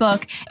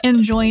Facebook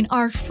and join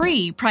our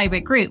free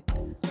private group.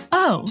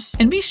 Oh,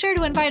 and be sure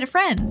to invite a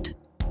friend.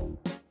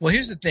 Well,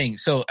 here's the thing.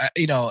 So,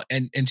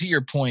 and to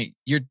your point,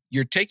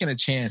 you're taking a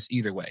chance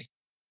either way.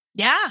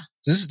 Yeah.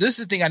 This is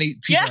the thing I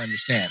need people to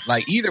understand.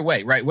 Like either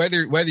way, right?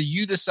 Whether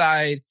you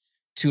decide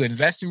to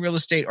invest in real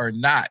estate or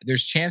not,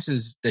 there's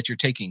chances that you're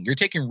taking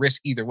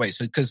risk either way.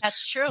 So, because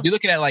that's true. You're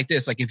looking at it like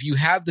this, like if you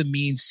have the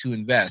means to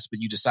invest, but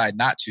you decide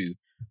not to,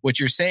 what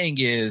you're saying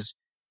is,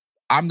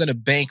 I'm going to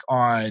bank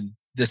on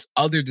this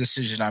other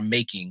decision I'm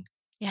making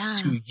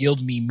to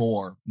yield me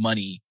more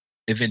money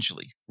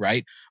eventually,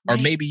 right? Or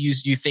maybe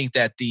you think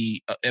that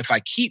if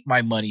I keep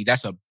my money,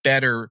 that's a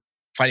better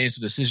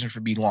financial decision for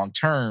me long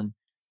term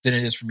than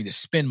it is for me to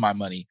spend my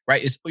money,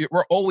 right?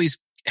 We're always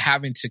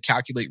having to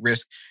calculate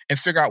risk and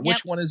figure out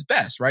which one is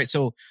best, right?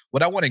 So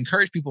what I want to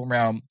encourage people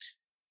around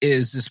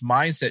is this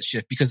mindset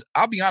shift, because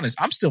I'll be honest,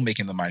 I'm still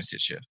making the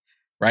mindset shift,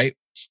 right?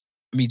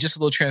 I mean, just a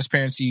little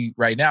transparency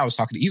right now. I was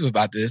talking to Eva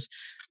about this.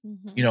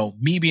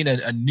 Mm-hmm. Me being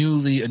a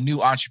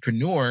new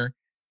entrepreneur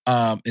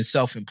and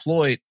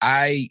self-employed,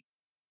 I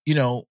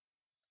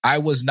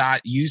was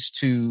not used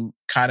to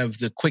kind of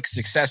the quick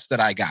success that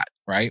I got,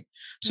 right?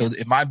 So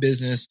in my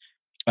business,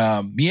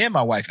 me and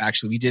my wife,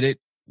 actually, we did it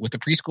with the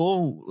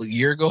preschool a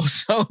year ago.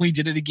 So we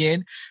did it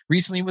again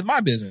recently with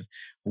my business.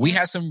 We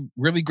had some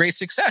really great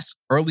success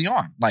early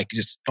on, like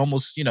just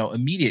almost,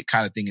 immediate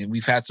kind of thing. And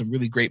we've had some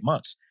really great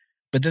months.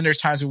 But then there's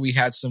times where we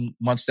had some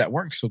months that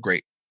weren't so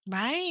great.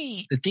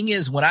 Right. The thing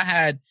is, when I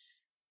had,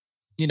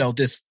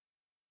 this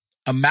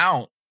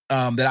amount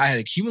that I had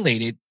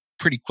accumulated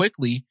pretty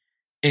quickly,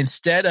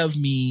 instead of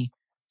me,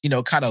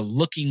 kind of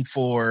looking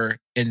for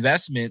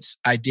investments,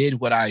 I did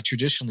what I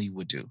traditionally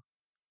would do,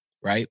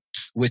 right?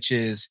 Which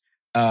is,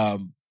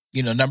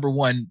 number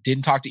one,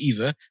 didn't talk to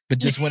Eva, but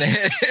just went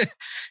ahead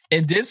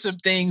and did some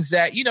things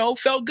that,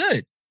 felt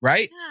good,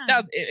 right? Yeah.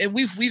 Now, and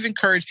we've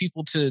encouraged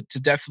people to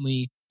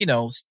definitely,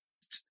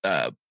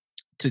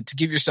 to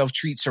give yourself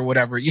treats or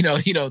whatever,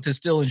 to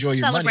still enjoy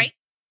your money,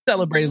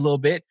 celebrate a little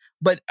bit.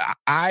 But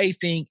I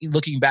think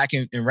looking back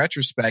in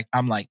retrospect,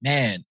 I'm like,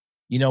 man,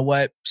 you know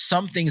what?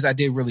 Some things I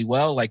did really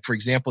well. Like, for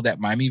example, that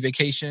Miami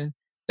vacation,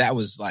 that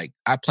was like,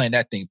 I planned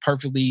that thing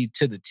perfectly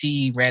to the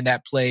T, ran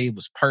that play, it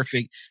was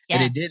perfect. Yes.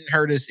 And it didn't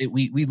hurt us.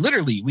 We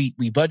literally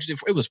budgeted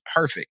for it, was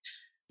perfect.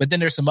 But then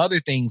there's some other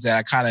things that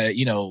I kind of,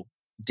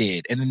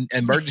 did. And then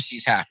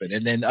emergencies happened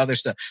and then other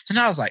stuff. So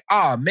now I was like,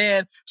 oh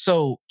man.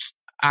 So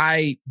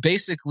I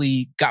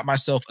basically got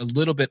myself a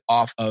little bit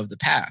off of the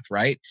path,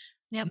 right?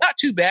 Yep. Not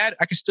too bad.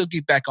 I could still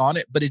get back on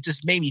it, but it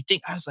just made me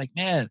think. I was like,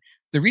 man,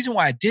 the reason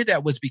why I did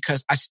that was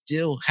because I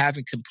still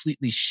haven't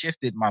completely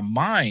shifted my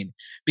mind.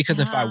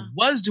 Because if I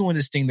was doing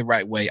this thing the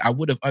right way, I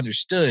would have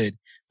understood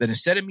that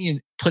instead of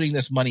me putting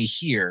this money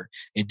here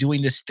and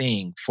doing this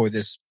thing for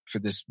this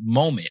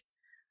moment,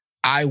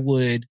 I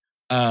would,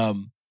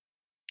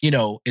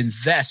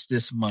 invest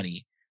this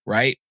money,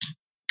 right?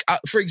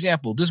 For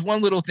example, this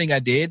one little thing I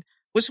did,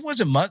 which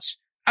wasn't much.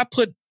 I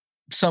put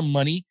some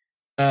money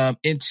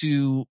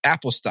into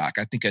Apple stock.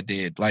 I think I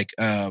did. Like,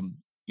 I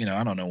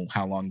don't know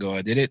how long ago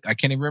I did it. I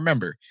can't even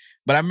remember.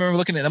 But I remember I'm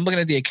looking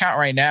at the account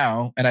right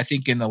now, and I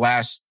think in the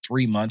last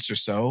 3 months or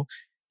so,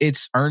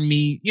 it's earned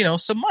me,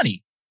 some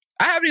money.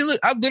 I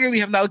literally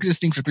have not looked at this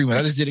thing for 3 months.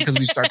 I just did it because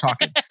we started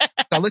talking.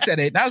 So I looked at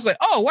it and I was like,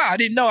 oh, wow, I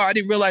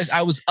didn't realize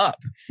I was up,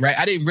 right?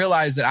 I didn't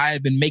realize that I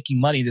had been making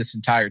money this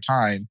entire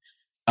time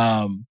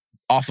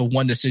off of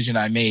one decision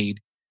I made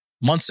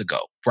months ago,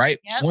 right?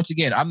 Yep. Once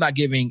again, I'm not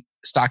giving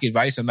stock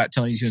advice. I'm not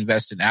telling you to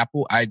invest in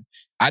Apple. I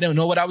don't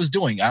know what I was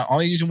doing.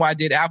 Only reason why I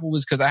did Apple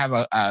was because I have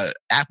a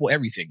Apple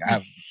everything. I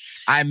have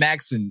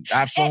iMacs and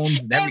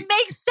iPhones and everything. It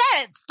makes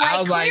sense.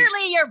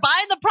 Clearly you're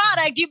buying the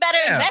product. You better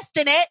invest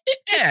in it.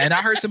 Yeah. And I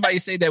heard somebody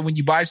say that when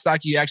you buy stock,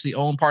 you actually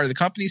own part of the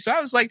company. So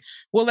I was like,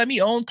 well, let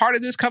me own part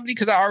of this company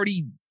because I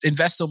already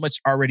invest so much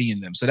already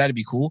in them. So that'd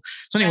be cool.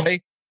 So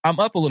anyway, I'm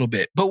up a little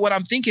bit. But what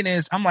I'm thinking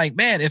is, I'm like,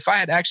 man, if I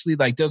had actually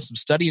done some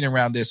studying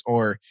around this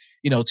or,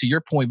 to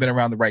your point, been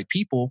around the right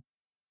people,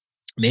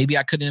 maybe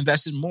I could have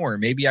invested more.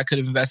 Maybe I could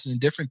have invested in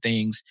different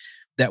things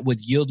that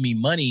would yield me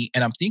money.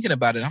 And I'm thinking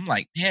about it. I'm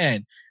like,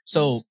 man,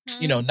 so,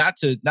 not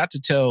to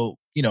tell,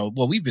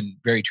 well, we've been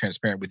very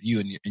transparent with you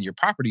and your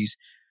properties,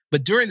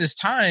 but during this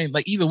time,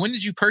 like, Eva, when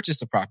did you purchase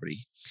the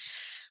property?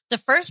 The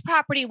first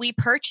property we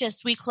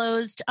purchased, we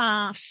closed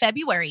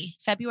February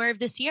of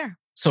this year.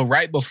 So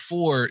right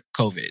before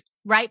COVID.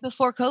 Right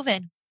before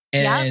COVID.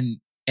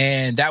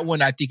 And that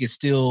one, I think is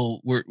still,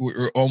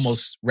 we're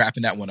almost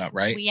wrapping that one up,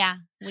 right? Yeah.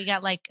 We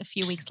got like a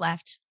few weeks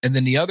left. And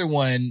then the other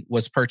one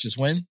was purchased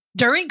when?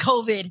 During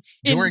COVID.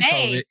 In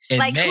May.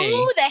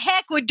 Who the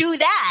heck would do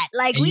that?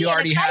 Like, and you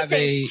already have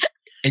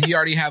And you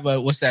already have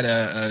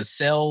a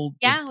sale?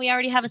 Yeah, we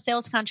already have a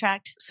sales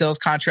contract. Sales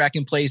contract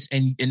in place.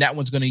 And that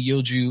one's going to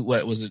yield you,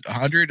 what was it,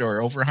 100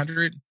 or over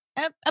 100?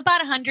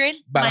 About 100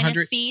 minus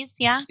 100 fees.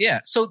 Yeah. Yeah.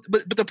 So,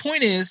 but the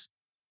point is,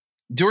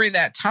 during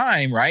that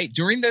time, right?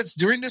 During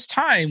this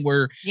time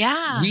where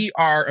we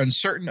are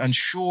uncertain,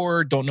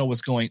 unsure, don't know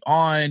what's going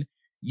on,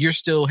 you're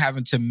still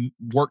having to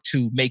work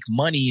to make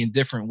money in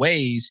different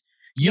ways.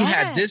 You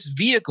had this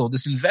vehicle,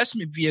 this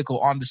investment vehicle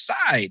on the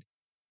side,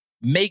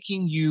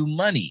 making you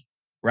money,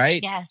 right?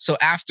 Yes. So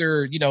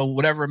after,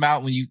 whatever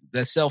amount, when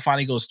the sale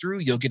finally goes through,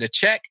 you'll get a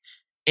check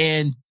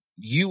and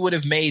you would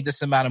have made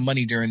this amount of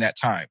money during that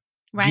time.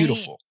 Right.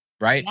 Beautiful,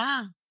 right?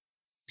 Yeah.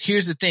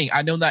 Here's the thing.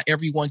 I know not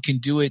everyone can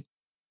do it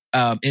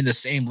in the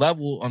same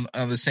level,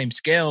 on the same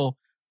scale,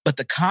 but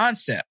the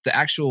concept,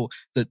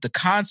 the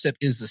concept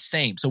is the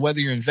same. So whether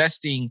you're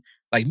investing,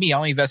 like me, I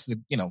only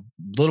invested,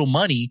 little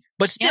money,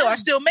 but still, I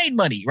still made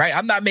money, right?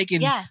 I'm not making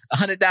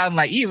 $100,000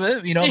 like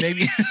Eva, maybe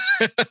maybe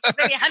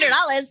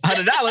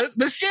 $100,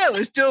 but still,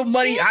 it's still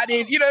money. I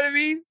did, you know what I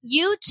mean?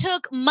 You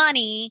took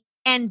money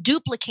and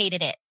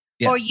duplicated it.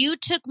 Yeah. Or you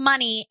took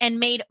money and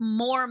made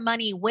more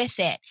money with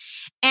it.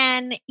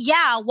 And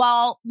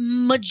while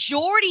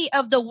majority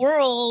of the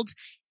world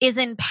is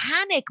in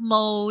panic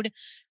mode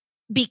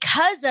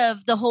because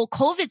of the whole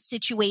COVID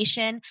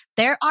situation,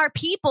 there are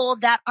people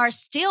that are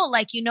still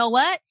like, you know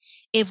what?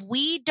 If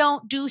we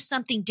don't do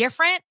something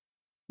different,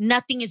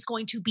 nothing is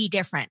going to be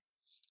different.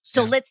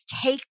 So let's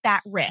take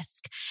that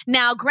risk.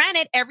 Now,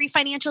 granted, every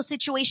financial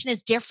situation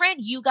is different.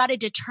 You got to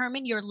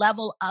determine your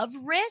level of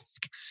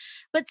risk.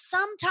 But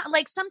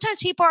sometimes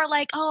people are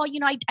like, oh,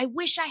 I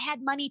wish I had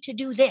money to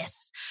do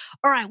this,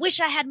 or I wish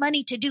I had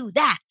money to do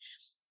that.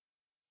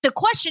 The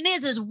question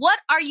is what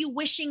are you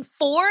wishing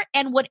for?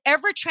 And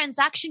whatever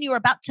transaction you're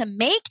about to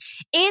make,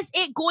 is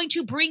it going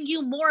to bring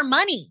you more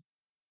money?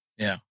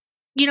 Yeah.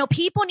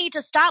 People need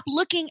to stop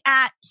looking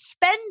at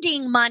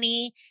spending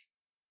money.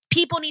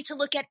 People need to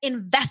look at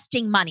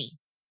investing money,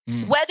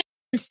 whether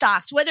in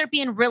stocks, whether it be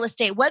in real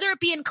estate, whether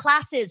it be in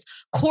classes,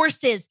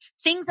 courses,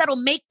 things that'll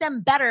make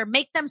them better,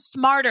 make them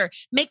smarter,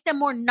 make them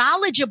more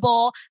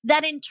knowledgeable,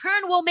 that in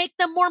turn will make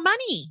them more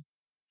money.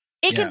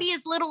 It can be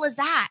as little as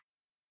that.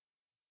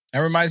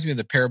 That reminds me of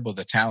the parable of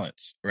the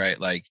talents, right?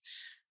 Like,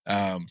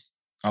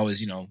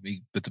 always,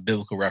 with the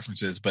biblical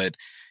references, but,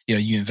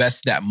 you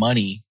invest that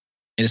money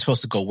and it's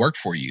supposed to go work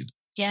for you.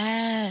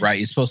 Yes. Right.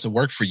 It's supposed to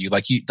work for you.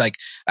 I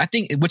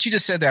think what you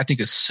just said there, I think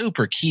is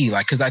super key.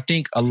 Cause I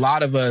think a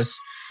lot of us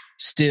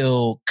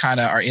still kind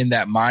of are in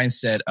that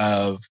mindset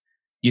of,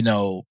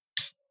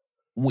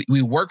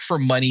 we work for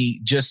money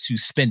just to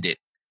spend it.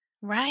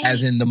 Right.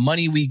 As in the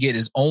money we get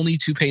is only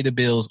to pay the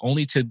bills,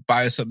 only to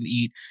buy us something to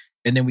eat.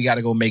 And then we got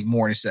to go make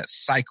more. And it's that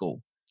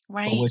cycle.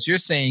 Right. But what you're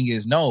saying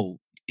is, no,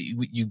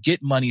 you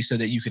get money so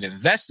that you can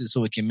invest it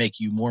so it can make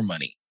you more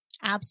money.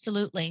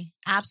 Absolutely.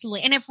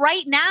 Absolutely. And if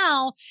right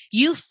now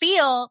you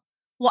feel,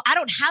 well, I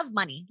don't have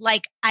money,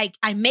 like I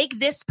make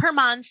this per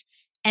month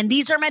and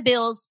these are my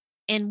bills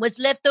and what's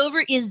left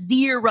over is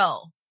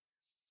zero.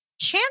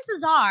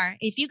 Chances are,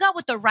 if you got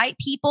with the right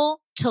people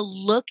to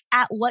look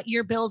at what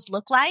your bills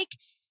look like,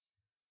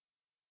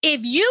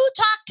 if you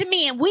talk to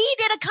me and we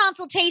did a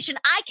consultation,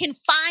 I can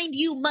find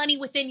you money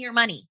within your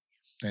money.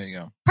 There you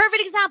go.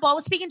 Perfect example. I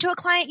was speaking to a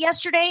client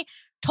yesterday,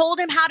 told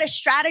him how to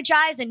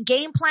strategize and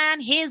game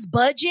plan his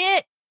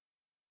budget.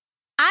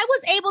 I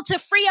was able to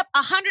free up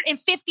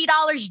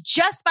 $150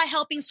 just by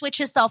helping switch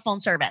his cell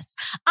phone service.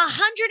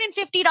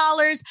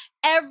 $150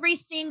 every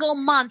single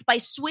month by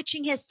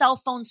switching his cell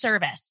phone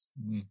service.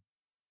 Mm-hmm.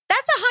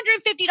 That's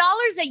 $150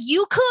 that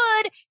you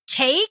could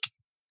take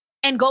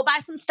and go buy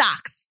some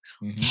stocks.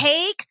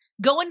 Mm-hmm.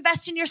 Go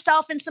invest in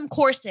yourself in some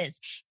courses.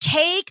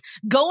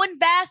 Go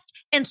invest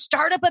and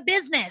start up a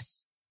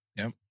business.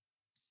 Yep.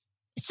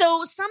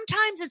 So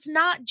sometimes it's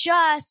not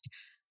just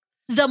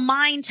the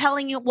mind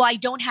telling you, well, I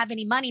don't have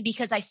any money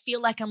because I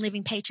feel like I'm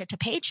living paycheck to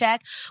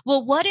paycheck.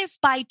 Well, what if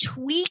by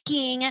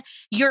tweaking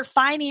your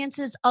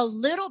finances a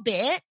little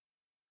bit,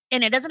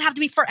 and it doesn't have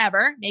to be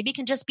forever, maybe it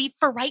can just be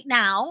for right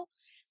now,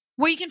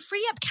 where you can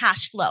free up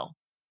cash flow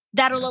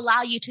that'll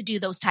allow you to do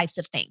those types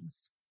of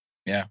things.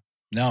 Yeah.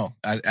 No,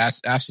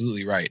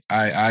 absolutely right.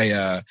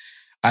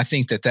 I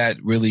think that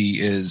really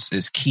is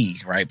key,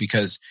 right?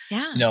 Because,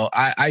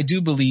 I do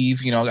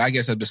believe, I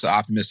guess I'm just an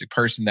optimistic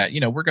person that,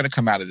 we're going to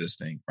come out of this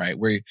thing, right?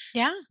 We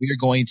are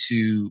going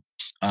to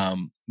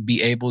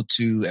be able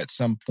to, at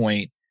some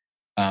point,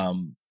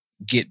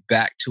 get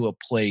back to a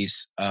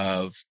place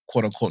of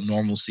quote unquote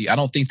normalcy. I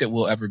don't think that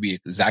we'll ever be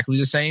exactly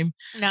the same.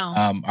 No.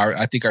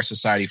 I think our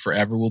society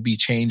forever will be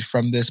changed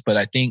from this, but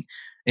I think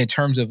in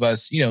terms of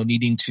us,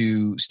 needing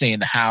to stay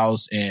in the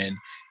house and,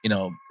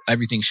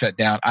 everything shut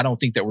down, I don't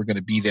think that we're going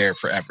to be there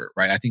forever,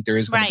 right? I think there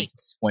is going to be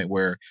a point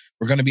where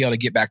we're going to be able to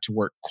get back to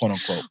work, quote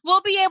unquote.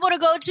 We'll be able to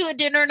go to a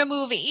dinner and a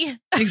movie.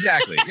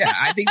 Exactly. Yeah,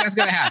 I think that's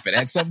going to happen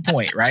at some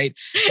point, right?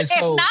 And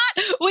so, if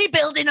not, we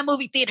build in a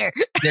movie theater.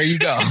 There you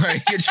go.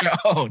 Right? Get your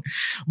own.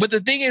 But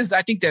the thing is,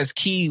 I think that's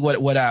key.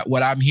 What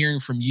I'm hearing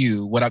from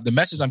you, the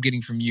message I'm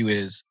getting from you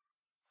is,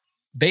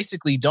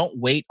 basically don't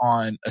wait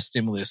on a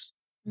stimulus.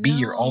 Be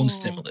your own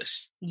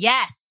stimulus.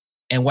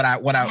 Yes. And what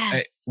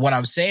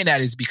I'm saying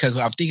that is because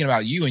I'm thinking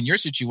about you and your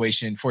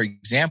situation. For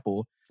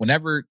example,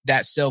 whenever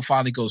that sale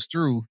finally goes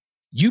through,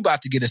 you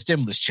about to get a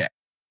stimulus check.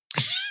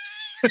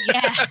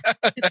 Yeah.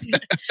 I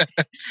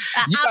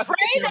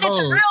pray that it's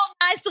a real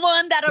nice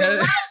one that'll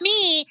allow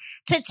me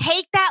to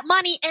take that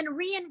money and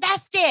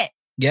reinvest it.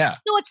 Yeah.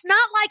 So it's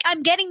not like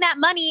I'm getting that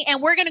money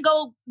and we're going to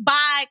go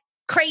buy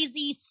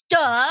crazy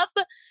stuff.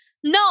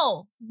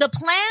 No, the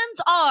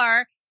plans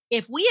are,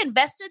 if we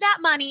invested that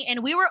money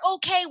and we were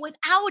okay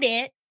without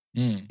it,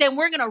 then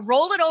we're going to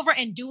roll it over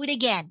and do it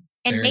again.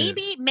 And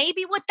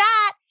maybe with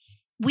that,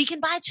 we can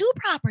buy 2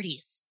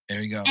 properties.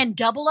 There you go. And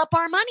double up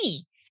our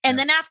money. And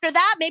then after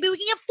that, maybe we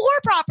can get 4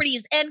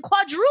 properties and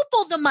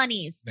quadruple the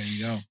monies. There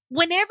you go.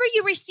 Whenever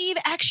you receive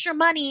extra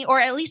money, or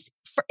at least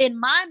in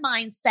my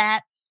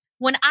mindset,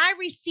 when I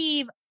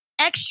receive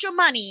extra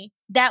money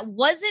that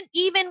wasn't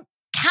even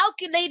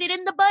calculated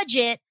in the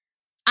budget,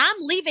 I'm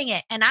leaving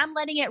it and I'm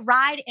letting it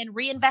ride and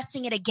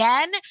reinvesting it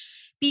again,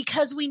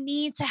 because we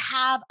need to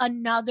have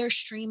another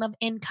stream of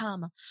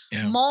income,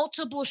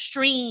 multiple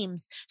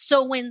streams.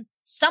 So when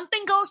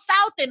something goes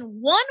south in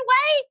one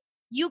way,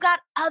 you got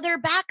other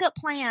backup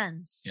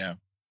plans. Yeah.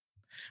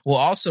 Well,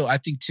 also, I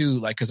think too,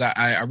 like, because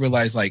I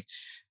realized, like,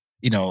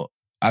 you know,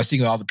 I was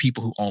thinking of all the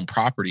people who own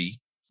property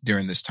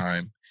during this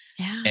time.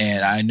 Yeah.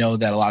 And I know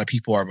that a lot of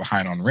people are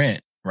behind on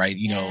rent, right?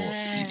 You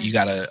know, you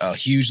got a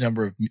huge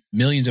number of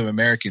millions of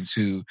Americans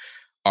who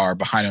are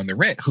behind on the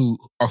rent, who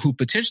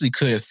potentially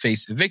could have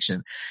faced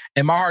eviction.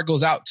 And my heart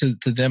goes out to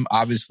them,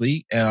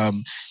 obviously. But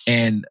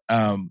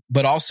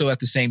also at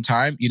the same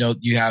time, you know,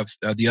 you have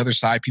the other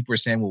side. People are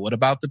saying, well, what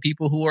about the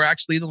people who are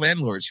actually the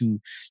landlords who,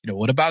 you know,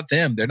 what about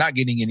them? They're not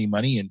getting any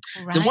money. And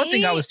the one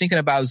thing I was thinking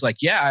about is like,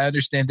 yeah, I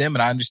understand them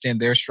and I understand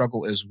their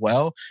struggle as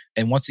well.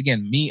 And once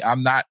again,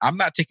 I'm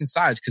not taking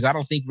sides, because I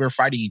don't think we're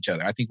fighting each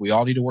other. I think we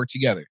all need to work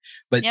together.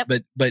 But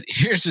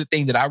here's the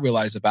thing that I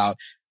realized about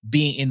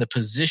being in the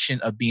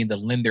position of being the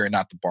lender and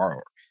not the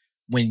borrower.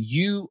 When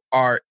you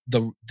are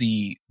the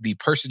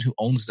person who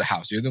owns the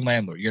house, you're the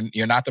landlord.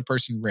 You're not the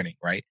person renting,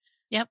 right?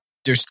 Yep.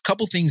 There's a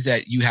couple things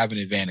that you have an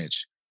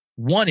advantage.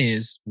 One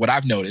is what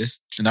I've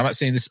noticed, and I'm not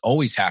saying this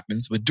always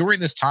happens, but during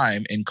this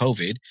time in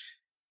COVID,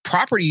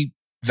 property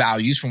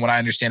values, from what I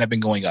understand, have been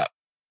going up.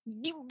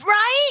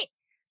 Right?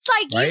 It's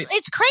like,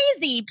 it's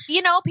crazy.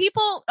 You know,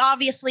 people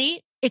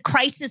obviously in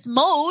crisis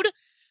mode.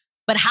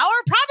 But how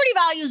are property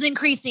values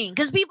increasing?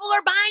 Because people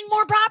are buying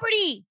more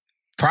property.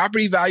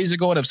 Property values are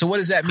going up. So what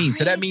does that mean? Crazy.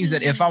 So that means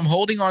that if I'm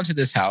holding on to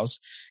this house,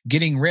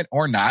 getting rent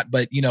or not,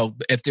 but you know,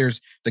 if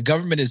the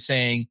government is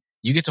saying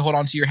you get to hold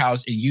on to your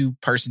house and you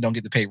person don't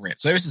get to pay rent.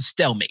 So there's a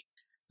stalemate.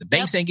 The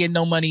banks ain't getting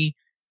no money.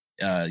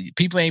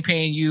 People ain't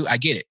paying you. I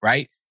get it,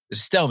 right? It's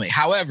a stalemate.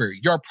 However,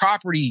 your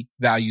property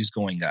value is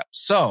going up.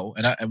 So,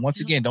 and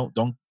once again, don't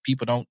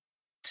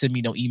send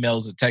me no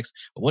emails or texts.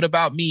 But what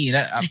about me?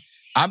 And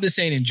I'm just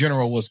saying in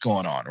general what's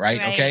going on,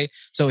 right? Okay.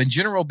 So in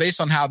general, based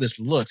on how this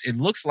looks, it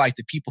looks like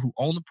the people who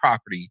own the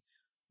property,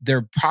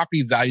 their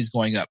property value is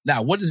going up.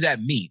 Now, what does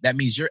that mean? That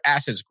means your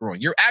assets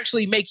growing. You're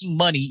actually making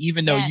money,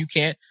 even though you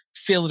can't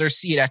feel it or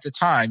see it at the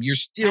time. You're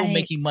still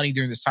making money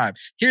during this time.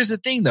 Here's the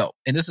thing though,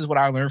 and this is what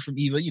I learned from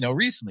Eva, you know,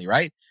 recently,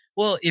 right?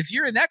 Well, if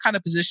you're in that kind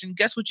of position,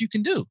 guess what you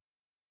can do?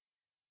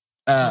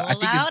 I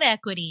think out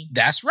equity.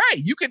 That's right.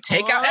 You can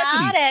take out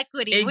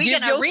equity. We're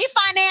going to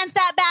refinance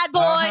that bad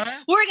boy.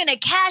 We're going to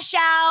cash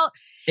out.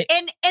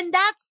 And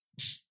that's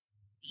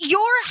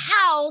your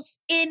house,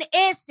 in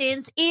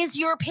essence, is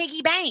your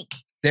piggy bank.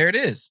 There it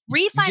is.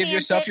 Refinance. You give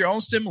yourself your own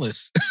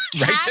stimulus.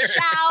 Right cash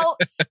out.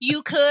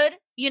 You could,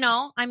 you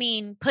know, I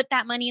mean, put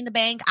that money in the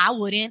bank. I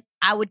wouldn't.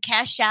 I would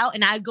cash out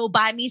and I'd go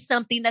buy me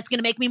something that's going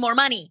to make me more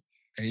money.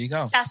 There you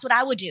go. That's what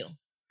I would do.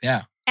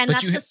 Yeah. And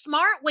that's the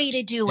smart way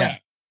to do it.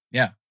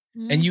 Yeah.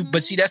 And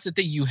but see, that's the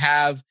thing.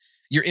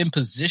 You're in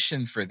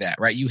position for that,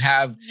 right? You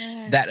have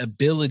that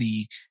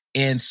ability.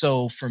 And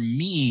so for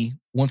me,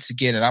 once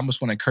again, and I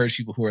almost want to encourage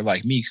people who are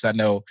like me, because I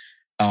know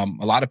a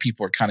lot of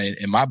people are kind of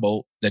in my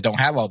boat that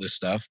don't have all this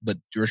stuff, but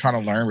we're trying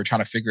to learn. We're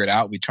trying to figure it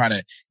out. We're trying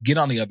to get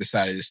on the other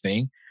side of this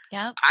thing.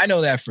 Yeah. I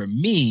know that for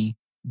me,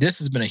 this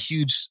has been a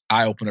huge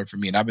eye opener for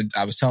me. And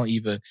I was telling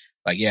Eva,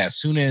 like, yeah, as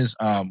soon as,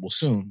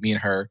 soon, me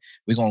and her,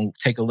 we're going to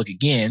take a look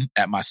again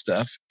at my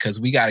stuff, because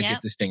we got to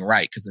get this thing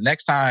right. Because the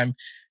next time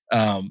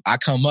I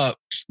come up,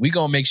 we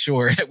going to make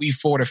sure that we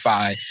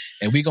fortify,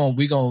 and we going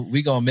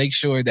to make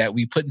sure that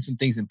we putting some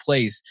things in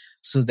place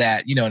so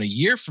that, you know, in a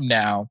year from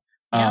now,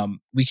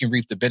 we can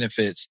reap the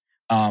benefits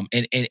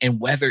and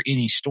weather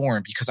any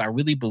storm, because I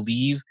really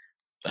believe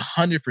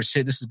 100%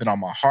 this has been on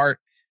my heart.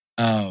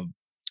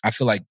 I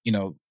feel like, you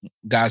know,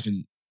 God's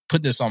been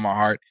putting this on my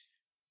heart.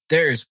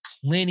 There is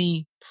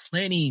plenty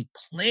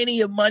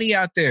of money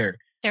out there.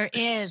 There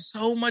is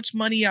so much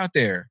money out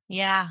there.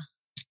 Yeah.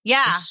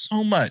 Yeah. There's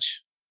so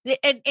much.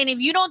 And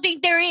if you don't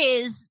think there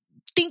is,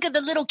 think of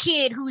the little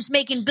kid who's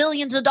making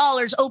billions of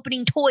dollars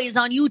opening toys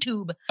on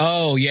YouTube.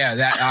 Oh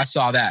yeah, I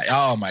saw that.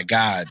 Oh my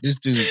God, this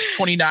dude,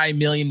 $29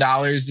 million.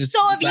 So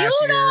if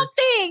you don't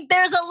think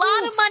there's a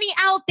lot of money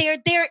out there,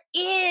 there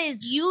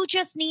is. You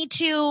just need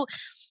to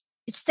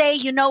say,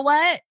 you know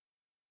what?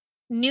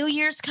 New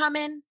Year's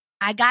coming.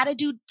 I got to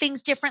do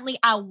things differently.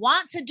 I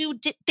want to do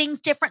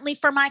things differently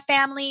for my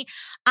family.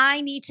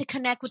 I need to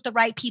connect with the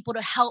right people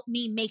to help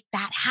me make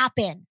that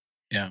happen.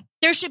 Yeah.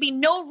 There should be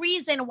no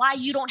reason why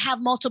you don't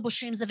have multiple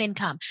streams of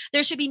income.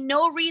 There should be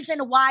no reason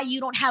why you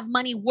don't have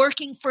money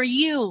working for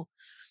you,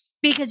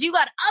 because you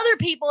got other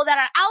people that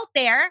are out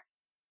there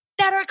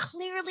that are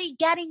clearly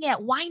getting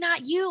it. Why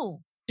not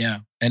you? Yeah.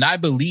 And I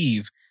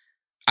believe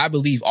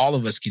all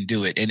of us can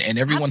do it. And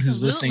everyone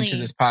who's listening to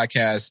this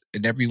podcast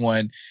and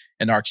everyone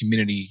in our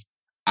community,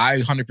 I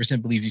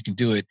 100% believe you can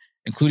do it,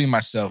 including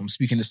myself. I'm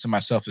speaking this to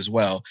myself as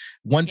well.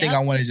 One thing I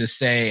want to just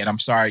say, and I'm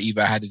sorry,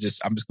 Eva, I'm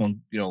just going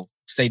to,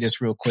 say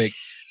this real quick,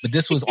 but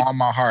this was on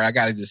my heart. I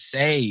got to just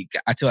say,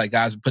 I feel like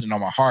God's been putting it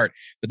on my heart,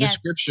 but this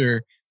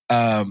scripture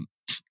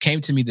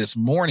came to me this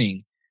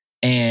morning,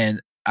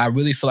 and I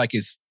really feel like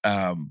it's,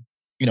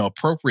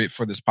 appropriate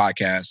for this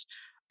podcast.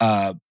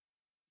 The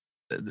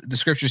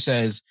scripture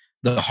says,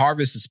 the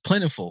harvest is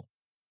plentiful,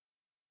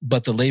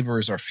 but the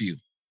laborers are few.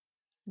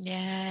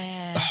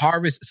 Yes. The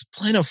harvest is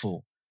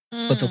plentiful,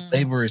 but the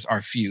laborers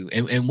are few.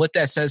 And what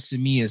that says to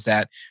me is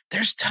that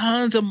there's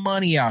tons of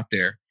money out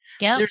there.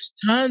 Yep. There's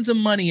tons of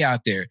money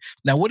out there.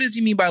 Now, what does he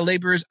mean by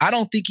laborers? I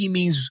don't think he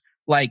means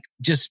like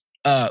just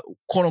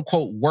quote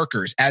unquote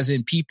workers, as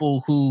in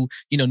people who,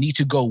 need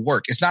to go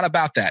work. It's not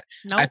about that.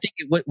 Nope. I think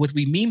what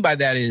we mean by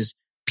that is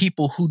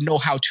people who know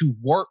how to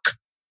work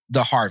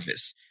the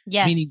harvest.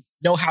 Yes. Meaning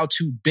know how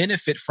to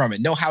benefit from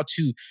it, know how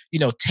to,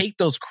 take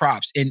those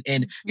crops and you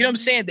know what I'm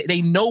saying?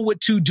 They know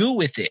what to do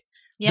with it.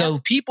 Yep.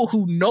 The people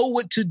who know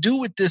what to do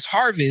with this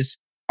harvest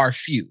are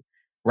few,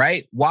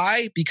 right?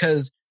 Why?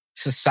 Because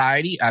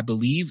society, I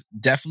believe,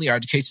 definitely our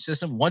education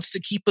system wants to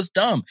keep us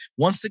dumb,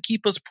 wants to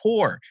keep us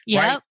poor,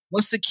 right?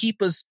 Wants to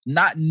keep us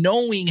not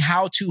knowing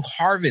how to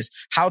harvest,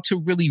 how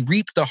to really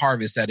reap the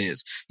harvest that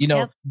is. We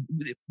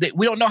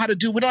don't know how to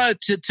do, we don't know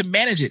how to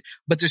manage it.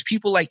 But there's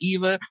people like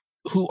Eva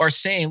who are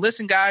saying,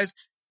 listen, guys,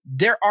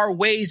 there are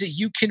ways that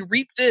you can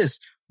reap this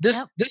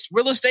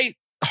real estate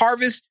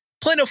harvest.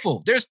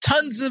 Plentiful. There's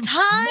tons of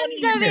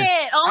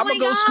it. Oh I'm gonna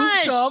go scoop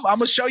some. I'm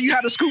gonna show you how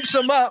to scoop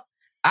some up.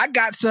 I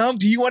got some.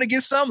 Do you want to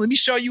get some? Let me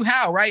show you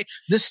how, right?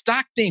 The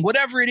stock thing,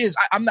 whatever it is.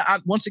 I'm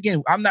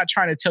not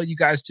trying to tell you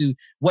guys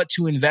what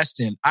to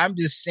invest in. I'm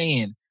just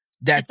saying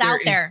that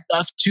there is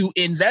stuff to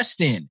invest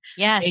in.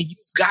 Yes. And you've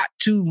got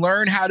to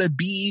learn how to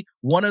be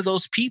one of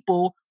those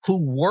people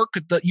who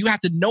you have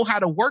to know how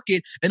to work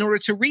it in order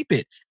to reap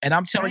it. And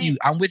I'm telling you,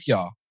 I'm with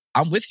y'all.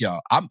 I'm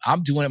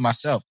I'm doing it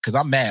myself because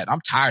I'm mad. I'm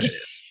tired of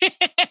this. And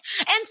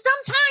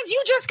sometimes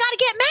you just got to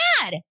get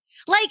mad.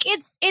 Like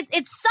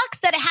it sucks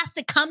that it has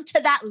to come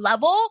to that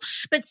level,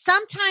 but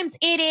sometimes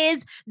it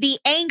is the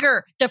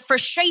anger, the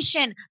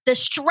frustration, the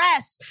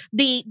stress,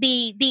 the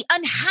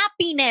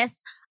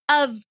unhappiness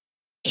of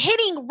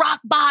hitting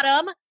rock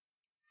bottom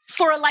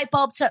for a light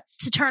bulb to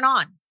turn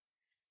on.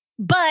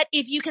 But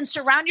if you can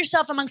surround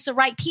yourself amongst the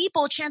right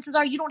people, chances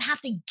are you don't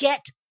have to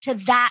get to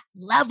that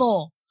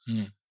level.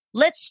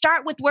 Let's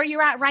start with where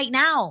you're at right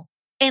now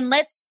and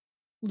let's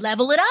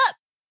level it up.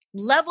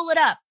 Level it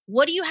up.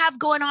 What do you have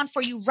going on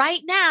for you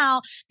right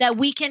now that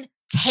we can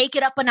take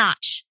it up a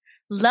notch?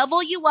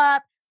 Level you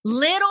up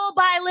little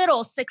by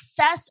little,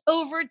 success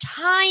over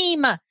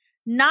time,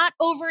 not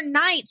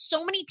overnight.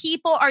 So many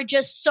people are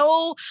just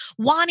so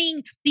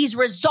wanting these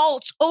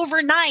results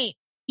overnight.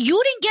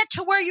 You didn't get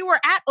to where you were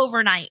at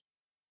overnight.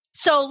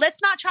 So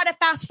let's not try to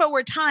fast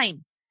forward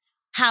time.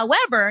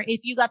 However,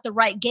 if you got the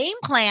right game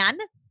plan,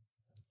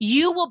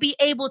 you will be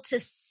able to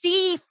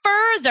see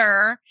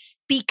further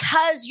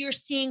because you're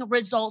seeing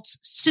results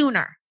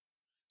sooner.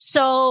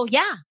 So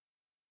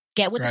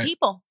get with the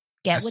people.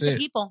 The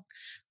people.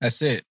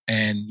 That's it.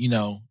 And,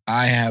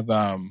 I have,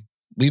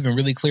 we've been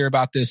really clear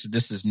about this.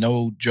 This is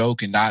no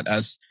joke and not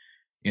us,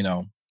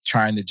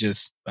 trying to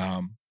just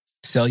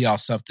sell y'all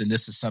something.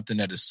 This is something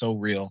that is so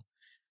real.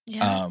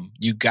 Yeah.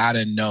 You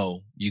gotta know,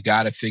 you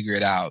gotta figure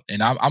it out.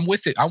 And I'm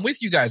with it. I'm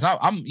with you guys.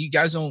 You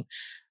guys don't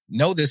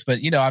know this, but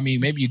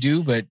maybe you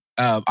do, but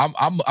I'm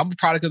a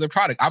product of the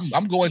product.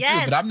 I'm going through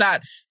it, but I'm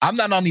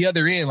not on the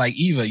other end like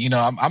Eva.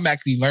 I'm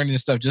actually learning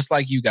this stuff just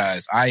like you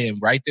guys. I am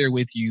right there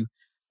with you.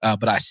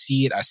 But I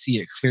see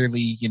it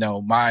clearly.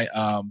 My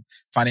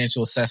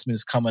financial assessment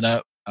is coming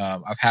up.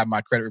 I've had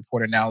my credit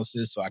report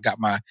analysis, so I got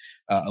my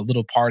a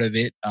little part of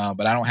it,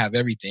 but I don't have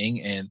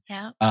everything. And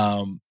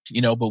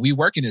but we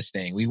work in this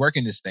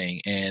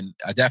thing, and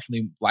I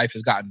definitely life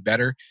has gotten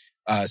better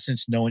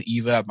since knowing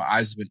Eva. My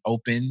eyes have been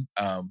open.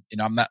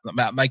 I'm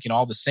not making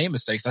all the same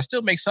mistakes. I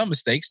still make some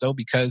mistakes though,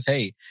 because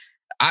hey,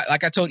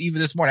 like I told Eva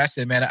this morning, I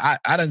said, man,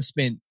 I done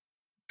spent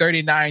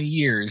 39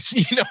 years,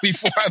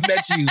 before I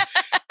met you.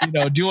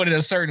 Doing it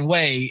a certain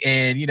way,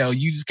 and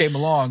you just came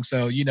along.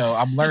 So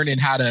I'm learning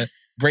how to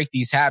break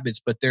these habits,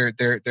 but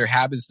they're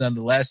habits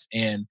nonetheless.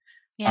 And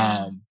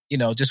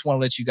Yeah. Just want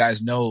to let you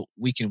guys know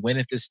we can win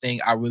at this thing.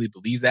 I really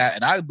believe that.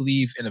 And I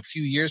believe in a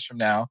few years from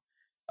now,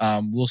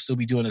 we'll still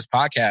be doing this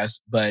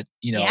podcast, but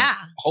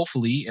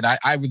hopefully, and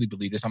I really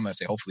believe this, I'm going to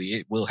say, hopefully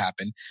it will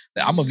happen,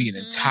 that I'm going to be in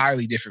an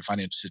entirely different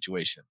financial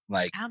situation.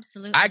 Like,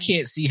 absolutely, I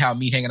can't see how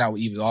me hanging out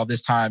with Eva all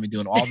this time and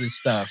doing all this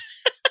stuff,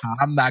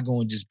 I'm not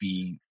going to just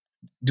be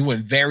doing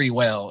very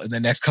well in the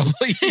next couple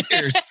of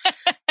years.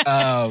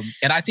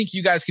 And I think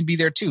you guys can be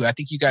there too. I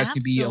think you guys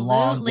can be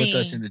along with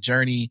us in the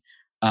journey.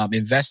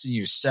 Invest in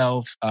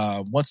yourself.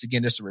 Once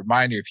again, just a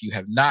reminder, if you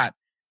have not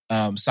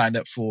signed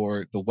up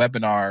for the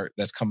webinar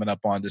that's coming up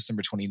on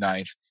December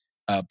 29th,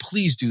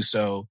 please do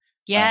so.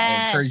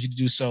 I encourage you to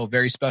do so.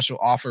 Very special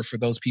offer for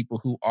those people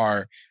who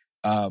are,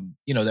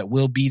 that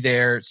will be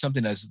there.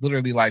 Something that's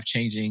literally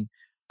life-changing.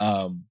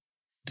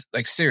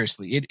 Like,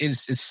 seriously,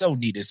 it's so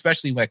needed,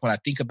 especially like when I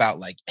think about,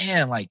 like,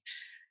 man, like,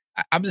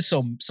 I'm just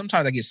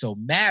sometimes I get so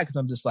mad because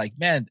I'm just like,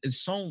 man, it's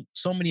so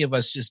many of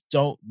us just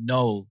don't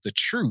know the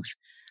truth.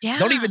 Yeah.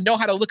 Don't even know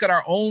how to look at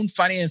our own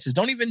finances.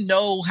 We don't even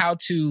know how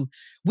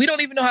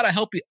to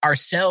help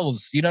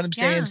ourselves. You know what I'm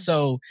saying?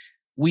 So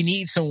we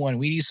need someone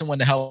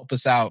to help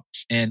us out.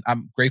 And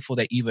I'm grateful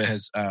that Eva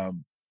has,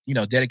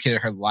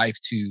 dedicated her life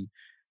to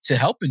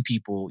helping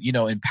people,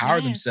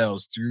 empower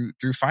themselves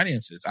through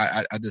finances.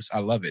 I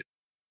love it.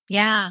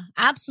 Yeah,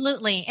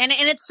 absolutely. And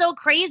it's so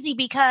crazy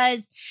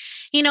because,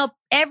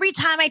 every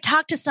time I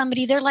talk to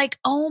somebody, they're like,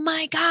 oh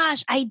my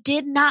gosh, I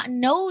did not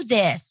know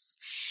this.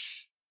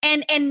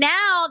 And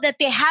now that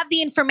they have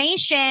the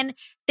information,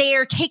 they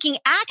are taking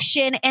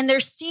action and they're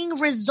seeing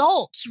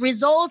results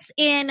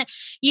in,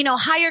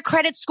 higher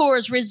credit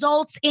scores,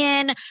 results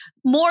in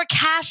more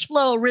cash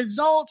flow,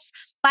 results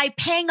by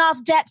paying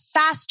off debt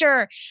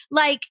faster.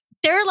 Like,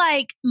 they're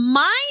like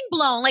mind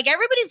blown. Like,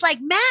 everybody's like,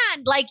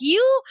 man, like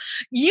you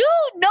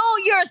know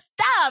your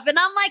stuff. And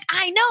I'm like,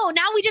 I know.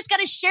 Now we just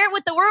got to share it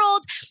with the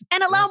world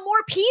and allow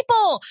more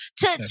people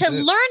to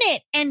learn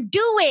it and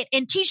do it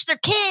and teach their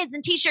kids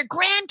and teach their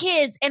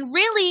grandkids and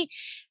really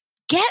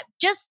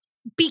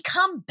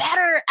become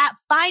better at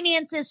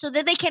finances so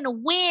that they can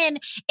win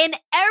in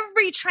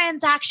every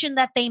transaction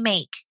that they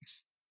make.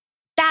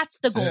 That's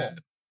the goal. Yeah.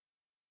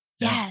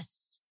 Yes.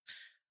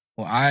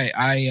 Well,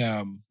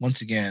 I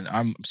once again,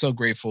 I'm so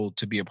grateful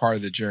to be a part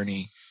of the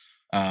journey.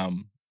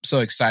 So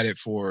excited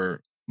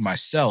for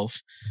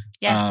myself,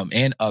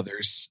 and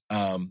others.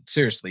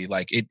 Seriously,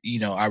 like it,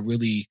 I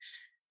really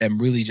am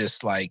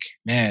just like,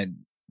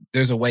 man,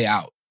 there's a way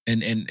out.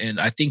 And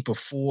I think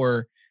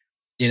before,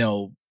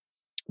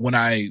 when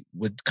I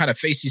would kind of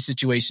face these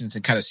situations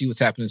and kind of see what's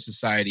happening in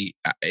society,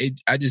 you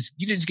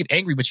just get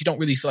angry, but you don't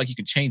really feel like you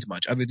can change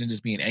much other than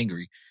just being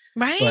angry.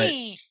 Right. But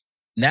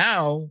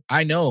now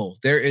I know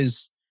there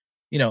is,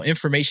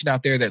 information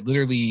out there that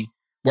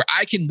where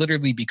I can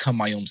literally become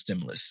my own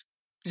stimulus.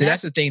 So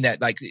that's the thing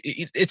that, like,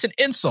 it's an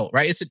insult,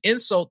 right? It's an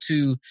insult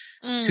to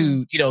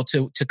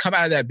come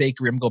out of that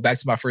bakery. I'm going to go back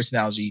to my first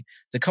analogy,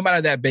 to come out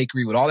of that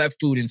bakery with all that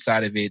food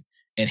inside of it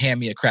and hand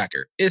me a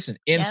cracker. It's an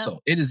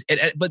insult. It is.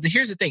 But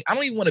here's the thing. I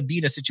don't even want to be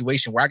in a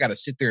situation where I got to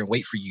sit there and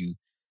wait for you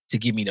to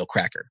give me no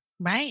cracker.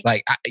 Right.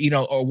 Like,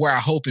 or where I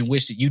hope and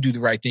wish that you do the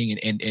right thing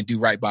and do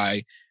right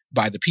by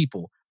the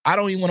people. I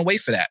don't even want to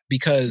wait for that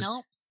because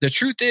the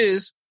truth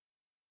is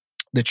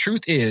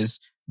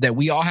that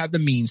we all have the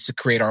means to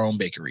create our own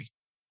bakery.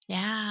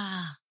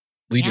 Yeah.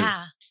 We do.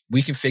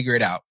 We can figure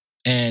it out.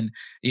 And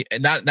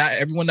not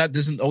everyone that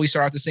doesn't always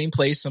start out the same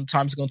place.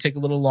 Sometimes it's going to take a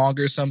little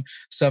longer. Some,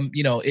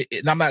 and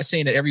I'm not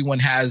saying that everyone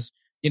has,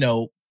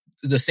 the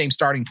same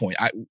starting point.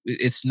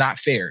 It's not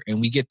fair. And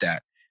we get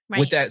that.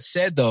 Right. With that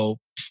said, though,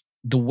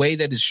 the way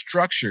that is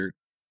structured,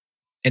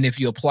 and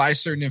if you apply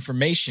certain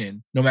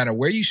information, no matter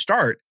where you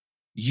start,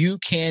 you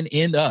can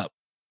end up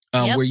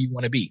where you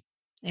want to be.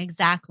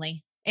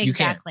 Exactly. You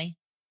can.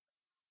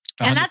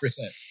 100%.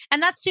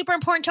 And that's super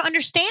important to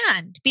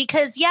understand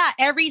because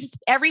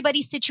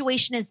everybody's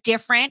situation is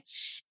different.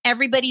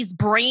 Everybody's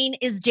brain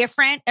is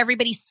different.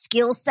 Everybody's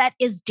skill set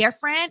is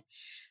different.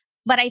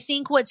 But I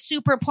think what's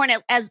super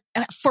important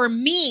for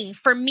me,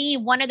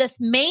 one of the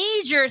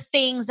major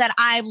things that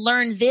I've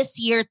learned this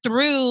year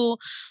through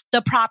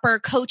the proper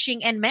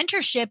coaching and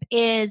mentorship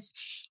is,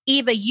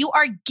 Eva, you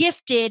are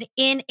gifted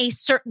in a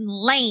certain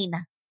lane.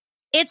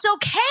 It's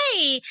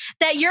okay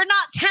that you're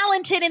not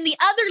talented in the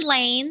other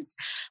lanes,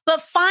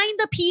 but find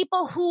the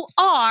people who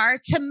are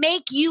to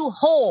make you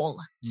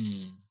whole.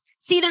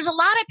 See, there's a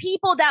lot of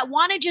people that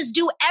want to just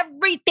do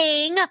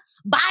everything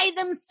by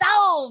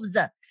themselves.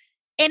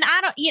 And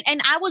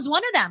I was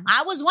one of them.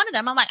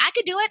 I'm like, I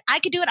could do it. I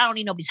don't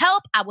need nobody's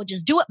help. I would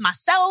just do it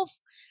myself.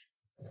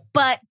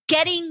 But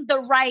getting the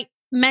right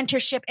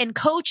mentorship and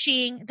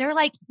coaching, they're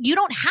like, you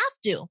don't have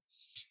to.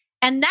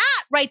 And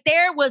that right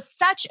there was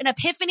such an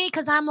epiphany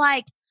because I'm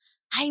like,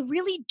 I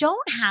really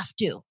don't have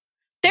to.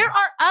 There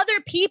are other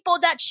people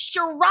that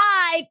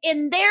strive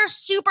in their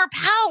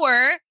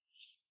superpower.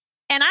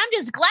 And I'm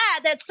just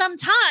glad that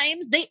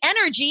sometimes the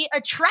energy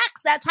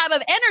attracts that type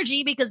of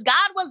energy because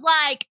God was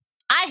like,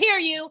 I hear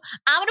you.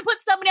 I'm going to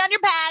put somebody on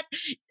your path.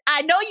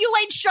 I know you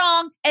ain't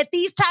strong at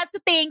these types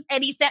of things.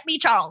 And he sent me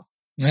Charles.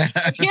 Here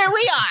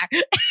we are.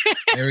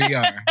 There we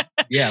are.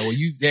 Yeah.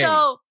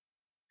 Well,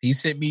 he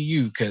sent me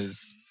you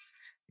because,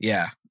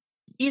 yeah.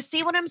 You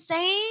see what I'm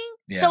saying?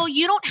 Yeah. So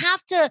you don't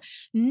have to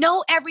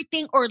know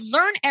everything or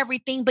learn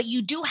everything, but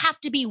you do have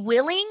to be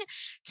willing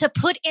to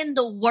put in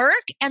the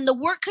work. And the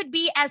work could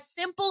be as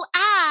simple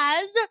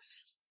as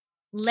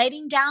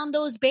letting down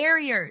those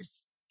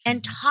barriers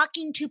and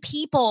talking to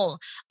people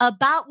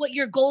about what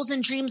your goals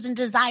and dreams and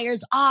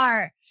desires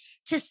are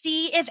to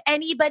see if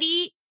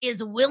anybody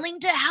is willing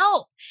to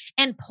help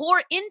and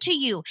pour into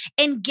you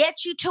and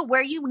get you to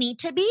where you need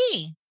to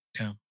be.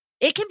 Yeah.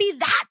 It can be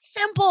that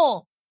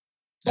simple.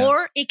 Yeah.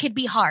 Or it could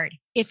be hard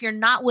if you're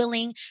not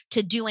willing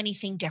to do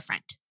anything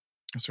different.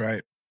 That's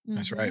right.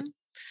 That's right.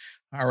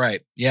 All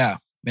right. Yeah,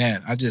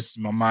 man.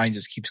 My mind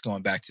just keeps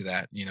going back to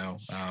that,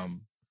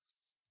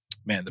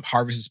 man, the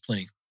harvest is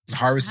plenty. The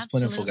harvest is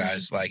plentiful,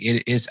 guys. Like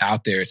it is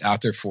out there. It's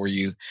out there for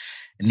you.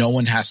 And no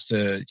one has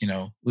to,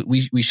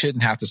 we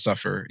shouldn't have to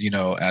suffer,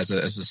 as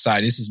a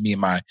society. This is me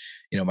and my,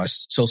 my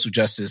social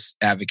justice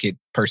advocate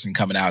person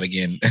coming out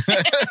again.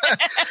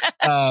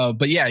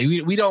 But yeah,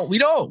 we don't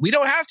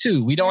have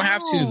to. We don't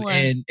have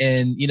to.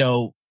 And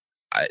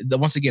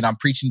once again, I'm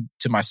preaching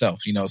to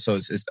myself, so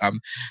I'm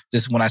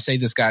just, when I say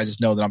this, guys,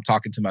 just know that I'm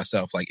talking to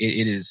myself. Like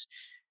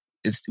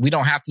we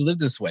don't have to live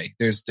this way.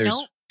 There's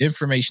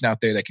information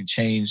out there that can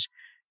change.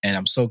 And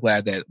I'm so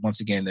glad that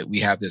once again, that we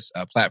have this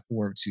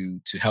platform to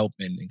help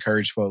and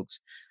encourage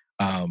folks.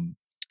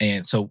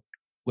 And so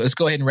let's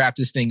go ahead and wrap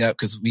this thing up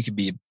because we could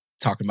be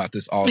talking about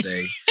this all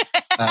day.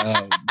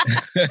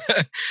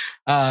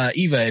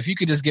 Eva, if you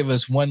could just give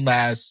us one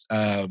last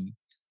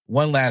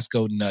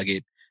golden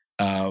nugget,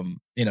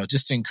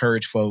 just to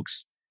encourage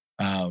folks,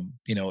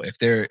 if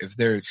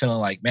they're feeling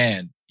like,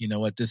 man, you know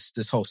what,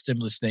 this whole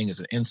stimulus thing is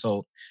an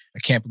insult. I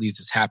can't believe this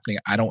is happening.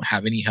 I don't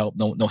have any help.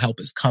 No help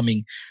is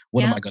coming.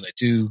 What am I going to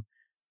do?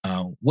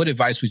 What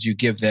advice would you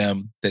give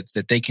them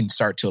that they can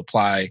start to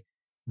apply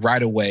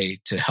right away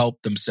to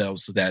help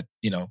themselves so that,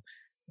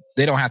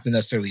 they don't have to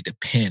necessarily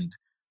depend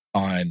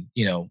on,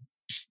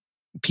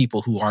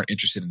 people who aren't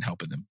interested in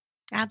helping them?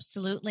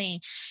 Absolutely.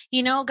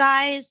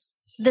 Guys,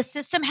 the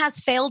system has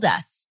failed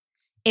us.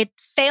 It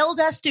failed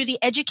us through the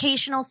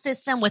educational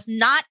system with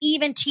not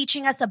even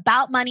teaching us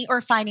about money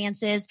or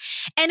finances.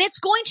 And it's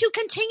going to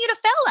continue to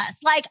fail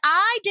us. Like,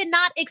 I did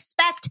not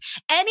expect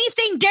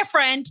anything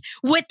different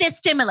with this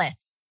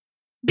stimulus.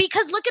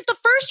 Because look at the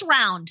first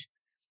round.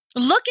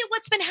 Look at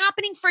what's been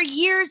happening for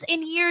years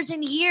and years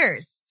and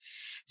years.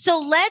 So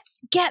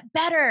let's get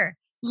better.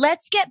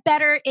 Let's get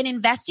better in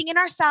investing in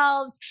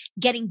ourselves,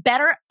 getting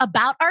better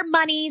about our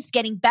monies,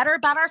 getting better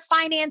about our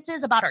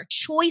finances, about our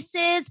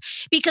choices,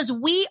 because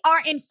we are,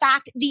 in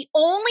fact, the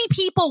only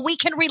people we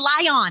can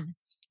rely on.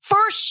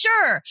 For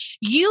sure.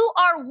 You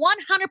are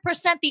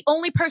 100% the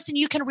only person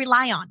you can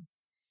rely on.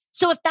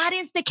 So if that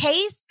is the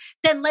case,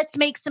 then let's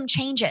make some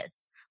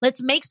changes.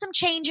 Let's make some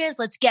changes.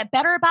 Let's get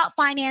better about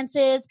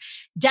finances.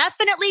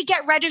 Definitely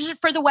get registered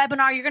for the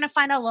webinar. You're going to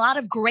find a lot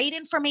of great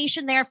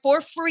information there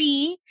for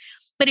free.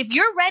 But if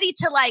you're ready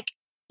to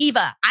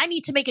Eva, I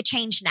need to make a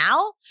change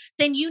now,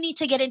 then you need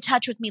to get in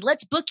touch with me.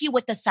 Let's book you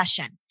with a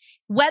session.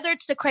 Whether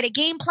it's the credit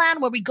game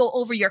plan where we go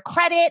over your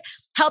credit,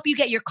 help you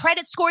get your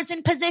credit scores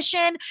in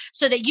position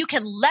so that you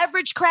can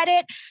leverage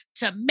credit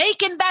to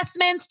make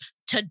investments,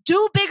 to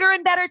do bigger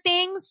and better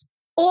things.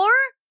 Or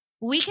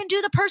we can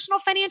do the personal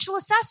financial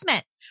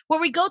assessment where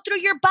we go through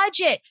your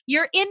budget,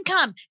 your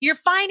income, your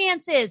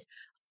finances.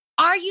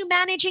 Are you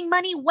managing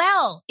money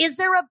well? Is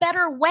there a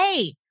better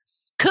way?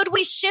 Could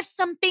we shift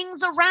some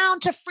things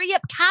around to free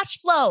up cash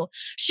flow?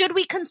 Should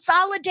we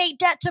consolidate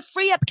debt to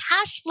free up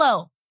cash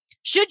flow?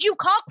 Should you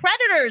call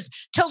creditors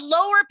to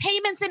lower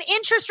payments and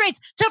interest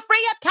rates to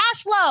free up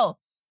cash flow?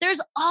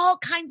 There's all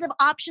kinds of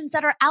options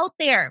that are out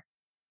there.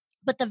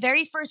 But the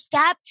very first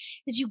step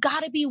is you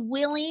got to be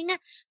willing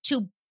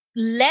to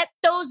let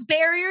those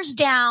barriers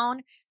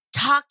down,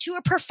 talk to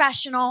a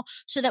professional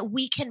so that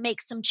we can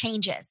make some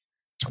changes.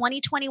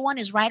 2021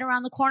 is right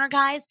around the corner,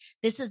 guys.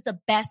 This is the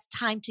best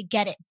time to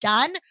get it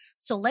done.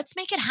 So let's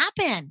make it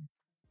happen.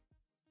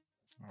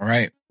 All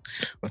right.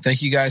 Well,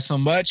 thank you guys so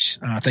much.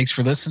 Thanks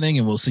for listening,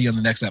 and we'll see you on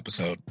the next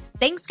episode.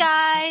 Thanks,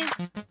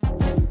 guys.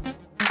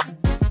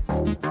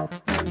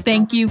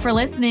 Thank you for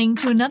listening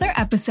to another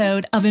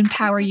episode of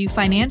Empower You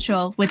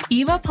Financial with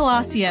Eva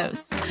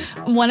Palacios.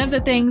 One of the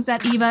things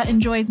that Eva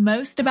enjoys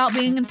most about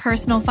being in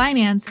personal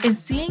finance is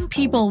seeing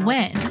people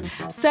win.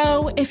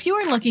 So if you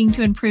are looking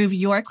to improve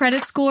your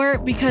credit score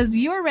because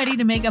you are ready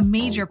to make a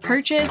major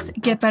purchase,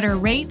 get better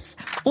rates,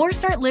 or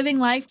start living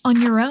life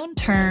on your own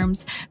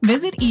terms,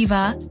 visit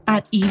Eva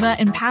at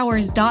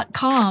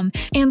evaempowers.com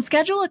and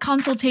schedule a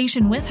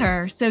consultation with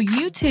her so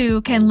you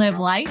too can live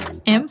life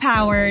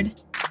empowered.